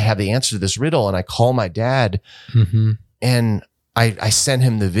hour, I have the answer to this riddle, and I call my dad and I sent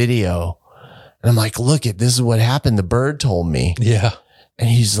him the video, and I'm like, look this is what happened. The bird told me. Yeah. And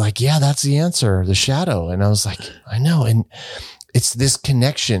he's like, yeah, that's the answer. The shadow. And I was like, I know. And it's this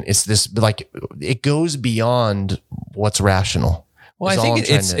connection. It's this, like, it goes beyond what's rational. Well, I think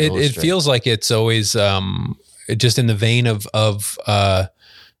it feels like it's always just in the vein of an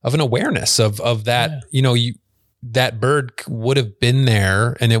awareness of that, that bird would have been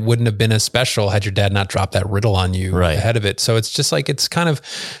there, and it wouldn't have been as special had your dad not dropped that riddle on you ahead of it. So it's just like, it's kind of,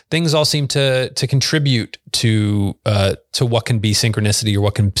 things all seem to contribute to what can be synchronicity or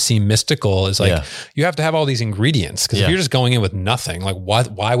what can seem mystical. Is like, you have to have all these ingredients, because if you're just going in with nothing, like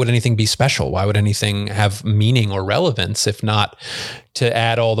why would anything be special? Why would anything have meaning or relevance if not to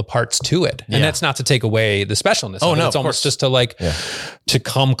add all the parts to it? And that's not to take away the specialness. Oh, no, it's almost just to like, to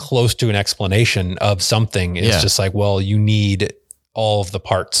come close to an explanation of something. It's just like, well, you need all of the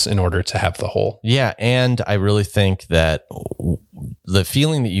parts in order to have the whole. Yeah. And I really think that the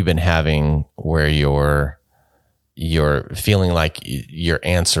feeling that you've been having where you're feeling like you're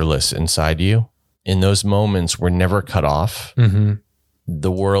answerless inside you, in those moments, we're never cut off.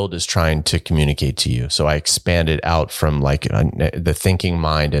 The world is trying to communicate to you. So I expanded out from like the thinking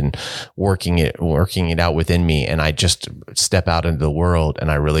mind and working it out within me. And I just step out into the world and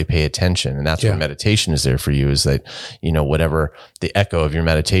I really pay attention. And that's what meditation is there for you, is that, whatever the echo of your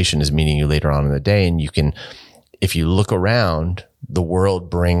meditation is meeting you later on in the day. And you can, if you look around, the world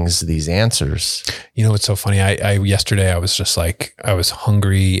brings these answers. It's so funny. Yesterday I was just like, I was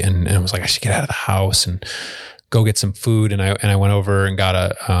hungry and I was like, I should get out of the house and go get some food. And I went over and got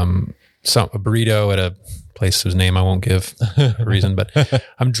a burrito at a place whose name I won't give a reason, but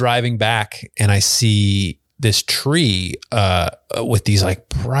I'm driving back and I see this tree with these like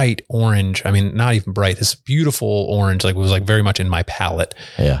bright orange, not even bright, this beautiful orange, like it was like very much in my palate.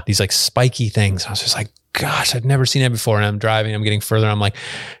 Yeah. These like spiky things. I was just like, gosh, I've never seen it before. And I'm driving, I'm getting further. I'm like,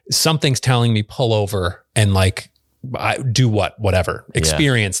 something's telling me pull over and like, I do whatever,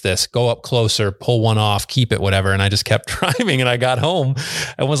 experience this, go up closer, pull one off, keep it, whatever. And I just kept driving, and I got home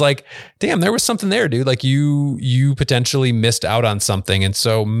and was like, damn, there was something there, dude. Like you potentially missed out on something. And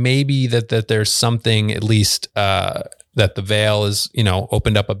so maybe that there's something, at least, that the veil is,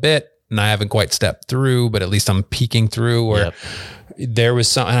 opened up a bit, and I haven't quite stepped through, but at least I'm peeking through, or there was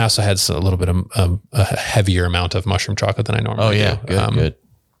some, and I also had a little bit of a heavier amount of mushroom chocolate than I normally do. Good.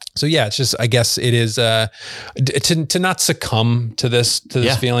 So yeah, it's just, I guess it is, to not succumb to this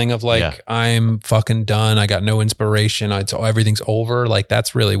feeling of like, I'm fucking done. I got no inspiration. Everything's over. Like,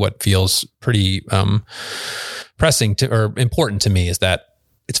 that's really what feels pretty, pressing or important to me, is that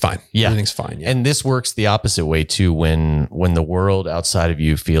it's fine. Yeah. Everything's fine. Yeah. And this works the opposite way too. When the world outside of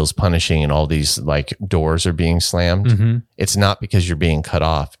you feels punishing and all these like doors are being slammed, it's not because you're being cut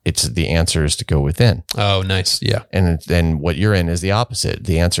off. It's the answer is to go within. Oh, nice. Yeah. And then what you're in is the opposite.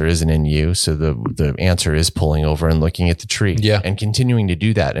 The answer isn't in you. So the answer is pulling over and looking at the tree and continuing to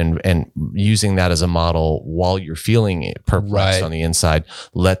do that and using that as a model while you're feeling perplexed on the inside.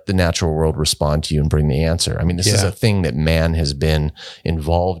 Let the natural world respond to you and bring the answer. I mean, this is a thing that man has been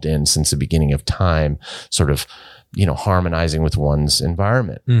involved in since the beginning of time, sort of, harmonizing with one's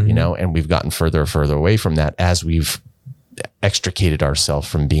environment, and we've gotten further and further away from that as we've extricated ourselves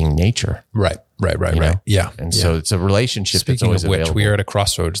from being nature. Right. Yeah. And so it's a relationship. Speaking that's always of which, available. we are at a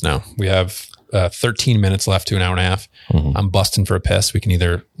crossroads now. We have 13 minutes left to an hour and a half. I'm busting for a piss. We can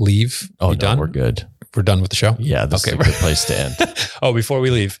either leave. Oh, no, done? we're good. We're done with the show? Yeah, this is a good place to end. Oh, before we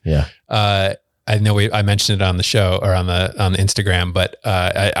leave. Yeah. I know I mentioned it on the show or on the Instagram, but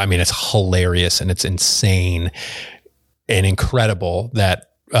I mean, it's hilarious and it's insane and incredible that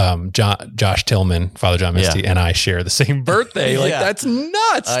Josh Tillman, Father John Misty, and I share the same birthday. Like, that's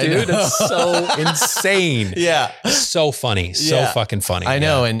nuts, dude. It's so insane. Yeah. So funny. So fucking funny. I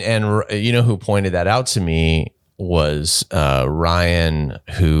know. And you know who pointed that out to me was Ryan,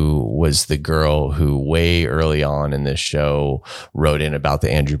 who was the girl who way early on in this show wrote in about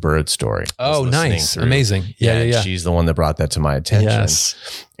the Andrew Bird story. Oh, nice. Amazing. Yeah. She's the one that brought that to my attention.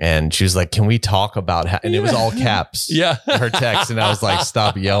 Yes. And she was like, can we talk about how, and it was all caps. Yeah. Her text. And I was like,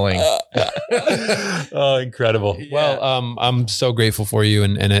 stop yelling. Oh, incredible. Yeah. Well, I'm so grateful for you.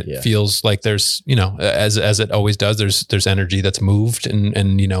 And it feels like there's, as it always does, there's energy that's moved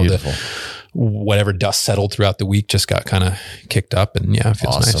and Beautiful. Whatever dust settled throughout the week just got kind of kicked up, and it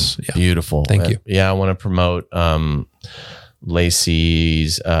feels awesome. Nice. Yeah. Beautiful. Thank you. Yeah. I want to promote,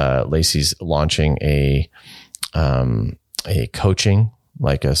 Lacey's launching a coaching,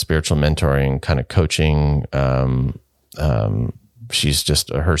 like a spiritual mentoring kind of coaching. She's just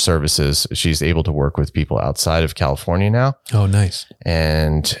her services. She's able to work with people outside of California now. Oh, nice.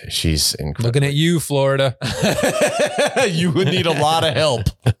 And she's looking at you, Florida. You would need a lot of help.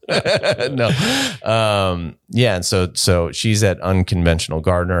 No. And so she's at Unconventional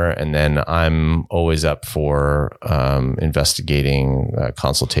Gardener, and then I'm always up for investigating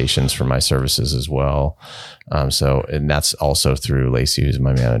consultations for my services as well. And that's also through Lacey, who's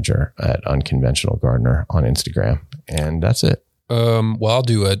my manager at Unconventional Gardener on Instagram. And that's it. Well, I'll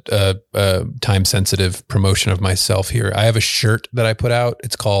do a time-sensitive promotion of myself here. I have a shirt that I put out.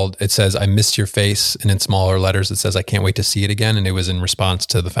 It says, I missed your face. And in smaller letters, it says, I can't wait to see it again. And it was in response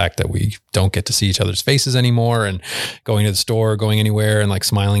to the fact that we don't get to see each other's faces anymore, and going to the store, going anywhere and like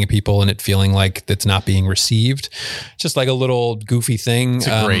smiling at people and it feeling like it's not being received. Just like a little goofy thing. It's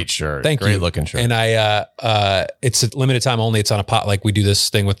a great shirt. Thank you. Great looking shirt. And it's a limited time only. It's on like we do this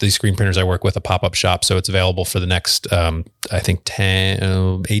thing with these screen printers I work with, a pop-up shop. So it's available for the next, I think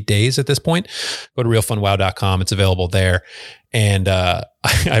 8 days at this point. Go to realfunwow.com. It's available there. And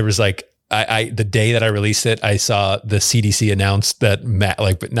I was like, the day that I released it, I saw the CDC announce that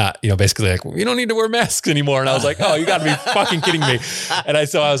basically like, we don't need to wear masks anymore. And I was like, oh, you gotta be fucking kidding me. And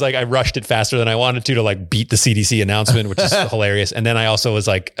I rushed it faster than I wanted to like beat the CDC announcement, which is hilarious. And then I also was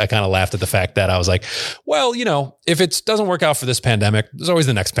like, I kind of laughed at the fact that I was like, well, if it doesn't work out for this pandemic, there's always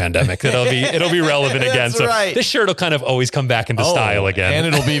the next pandemic. It'll be relevant again. So this shirt will kind of always come back into style again.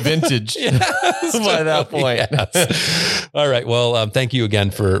 And it'll be vintage by that point. Yes. All right. Well, thank you again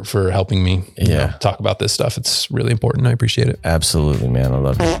for helping me talk about this stuff. It's really important. I appreciate it. Absolutely, man. I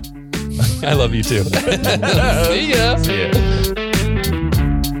love you. I love you too. See ya.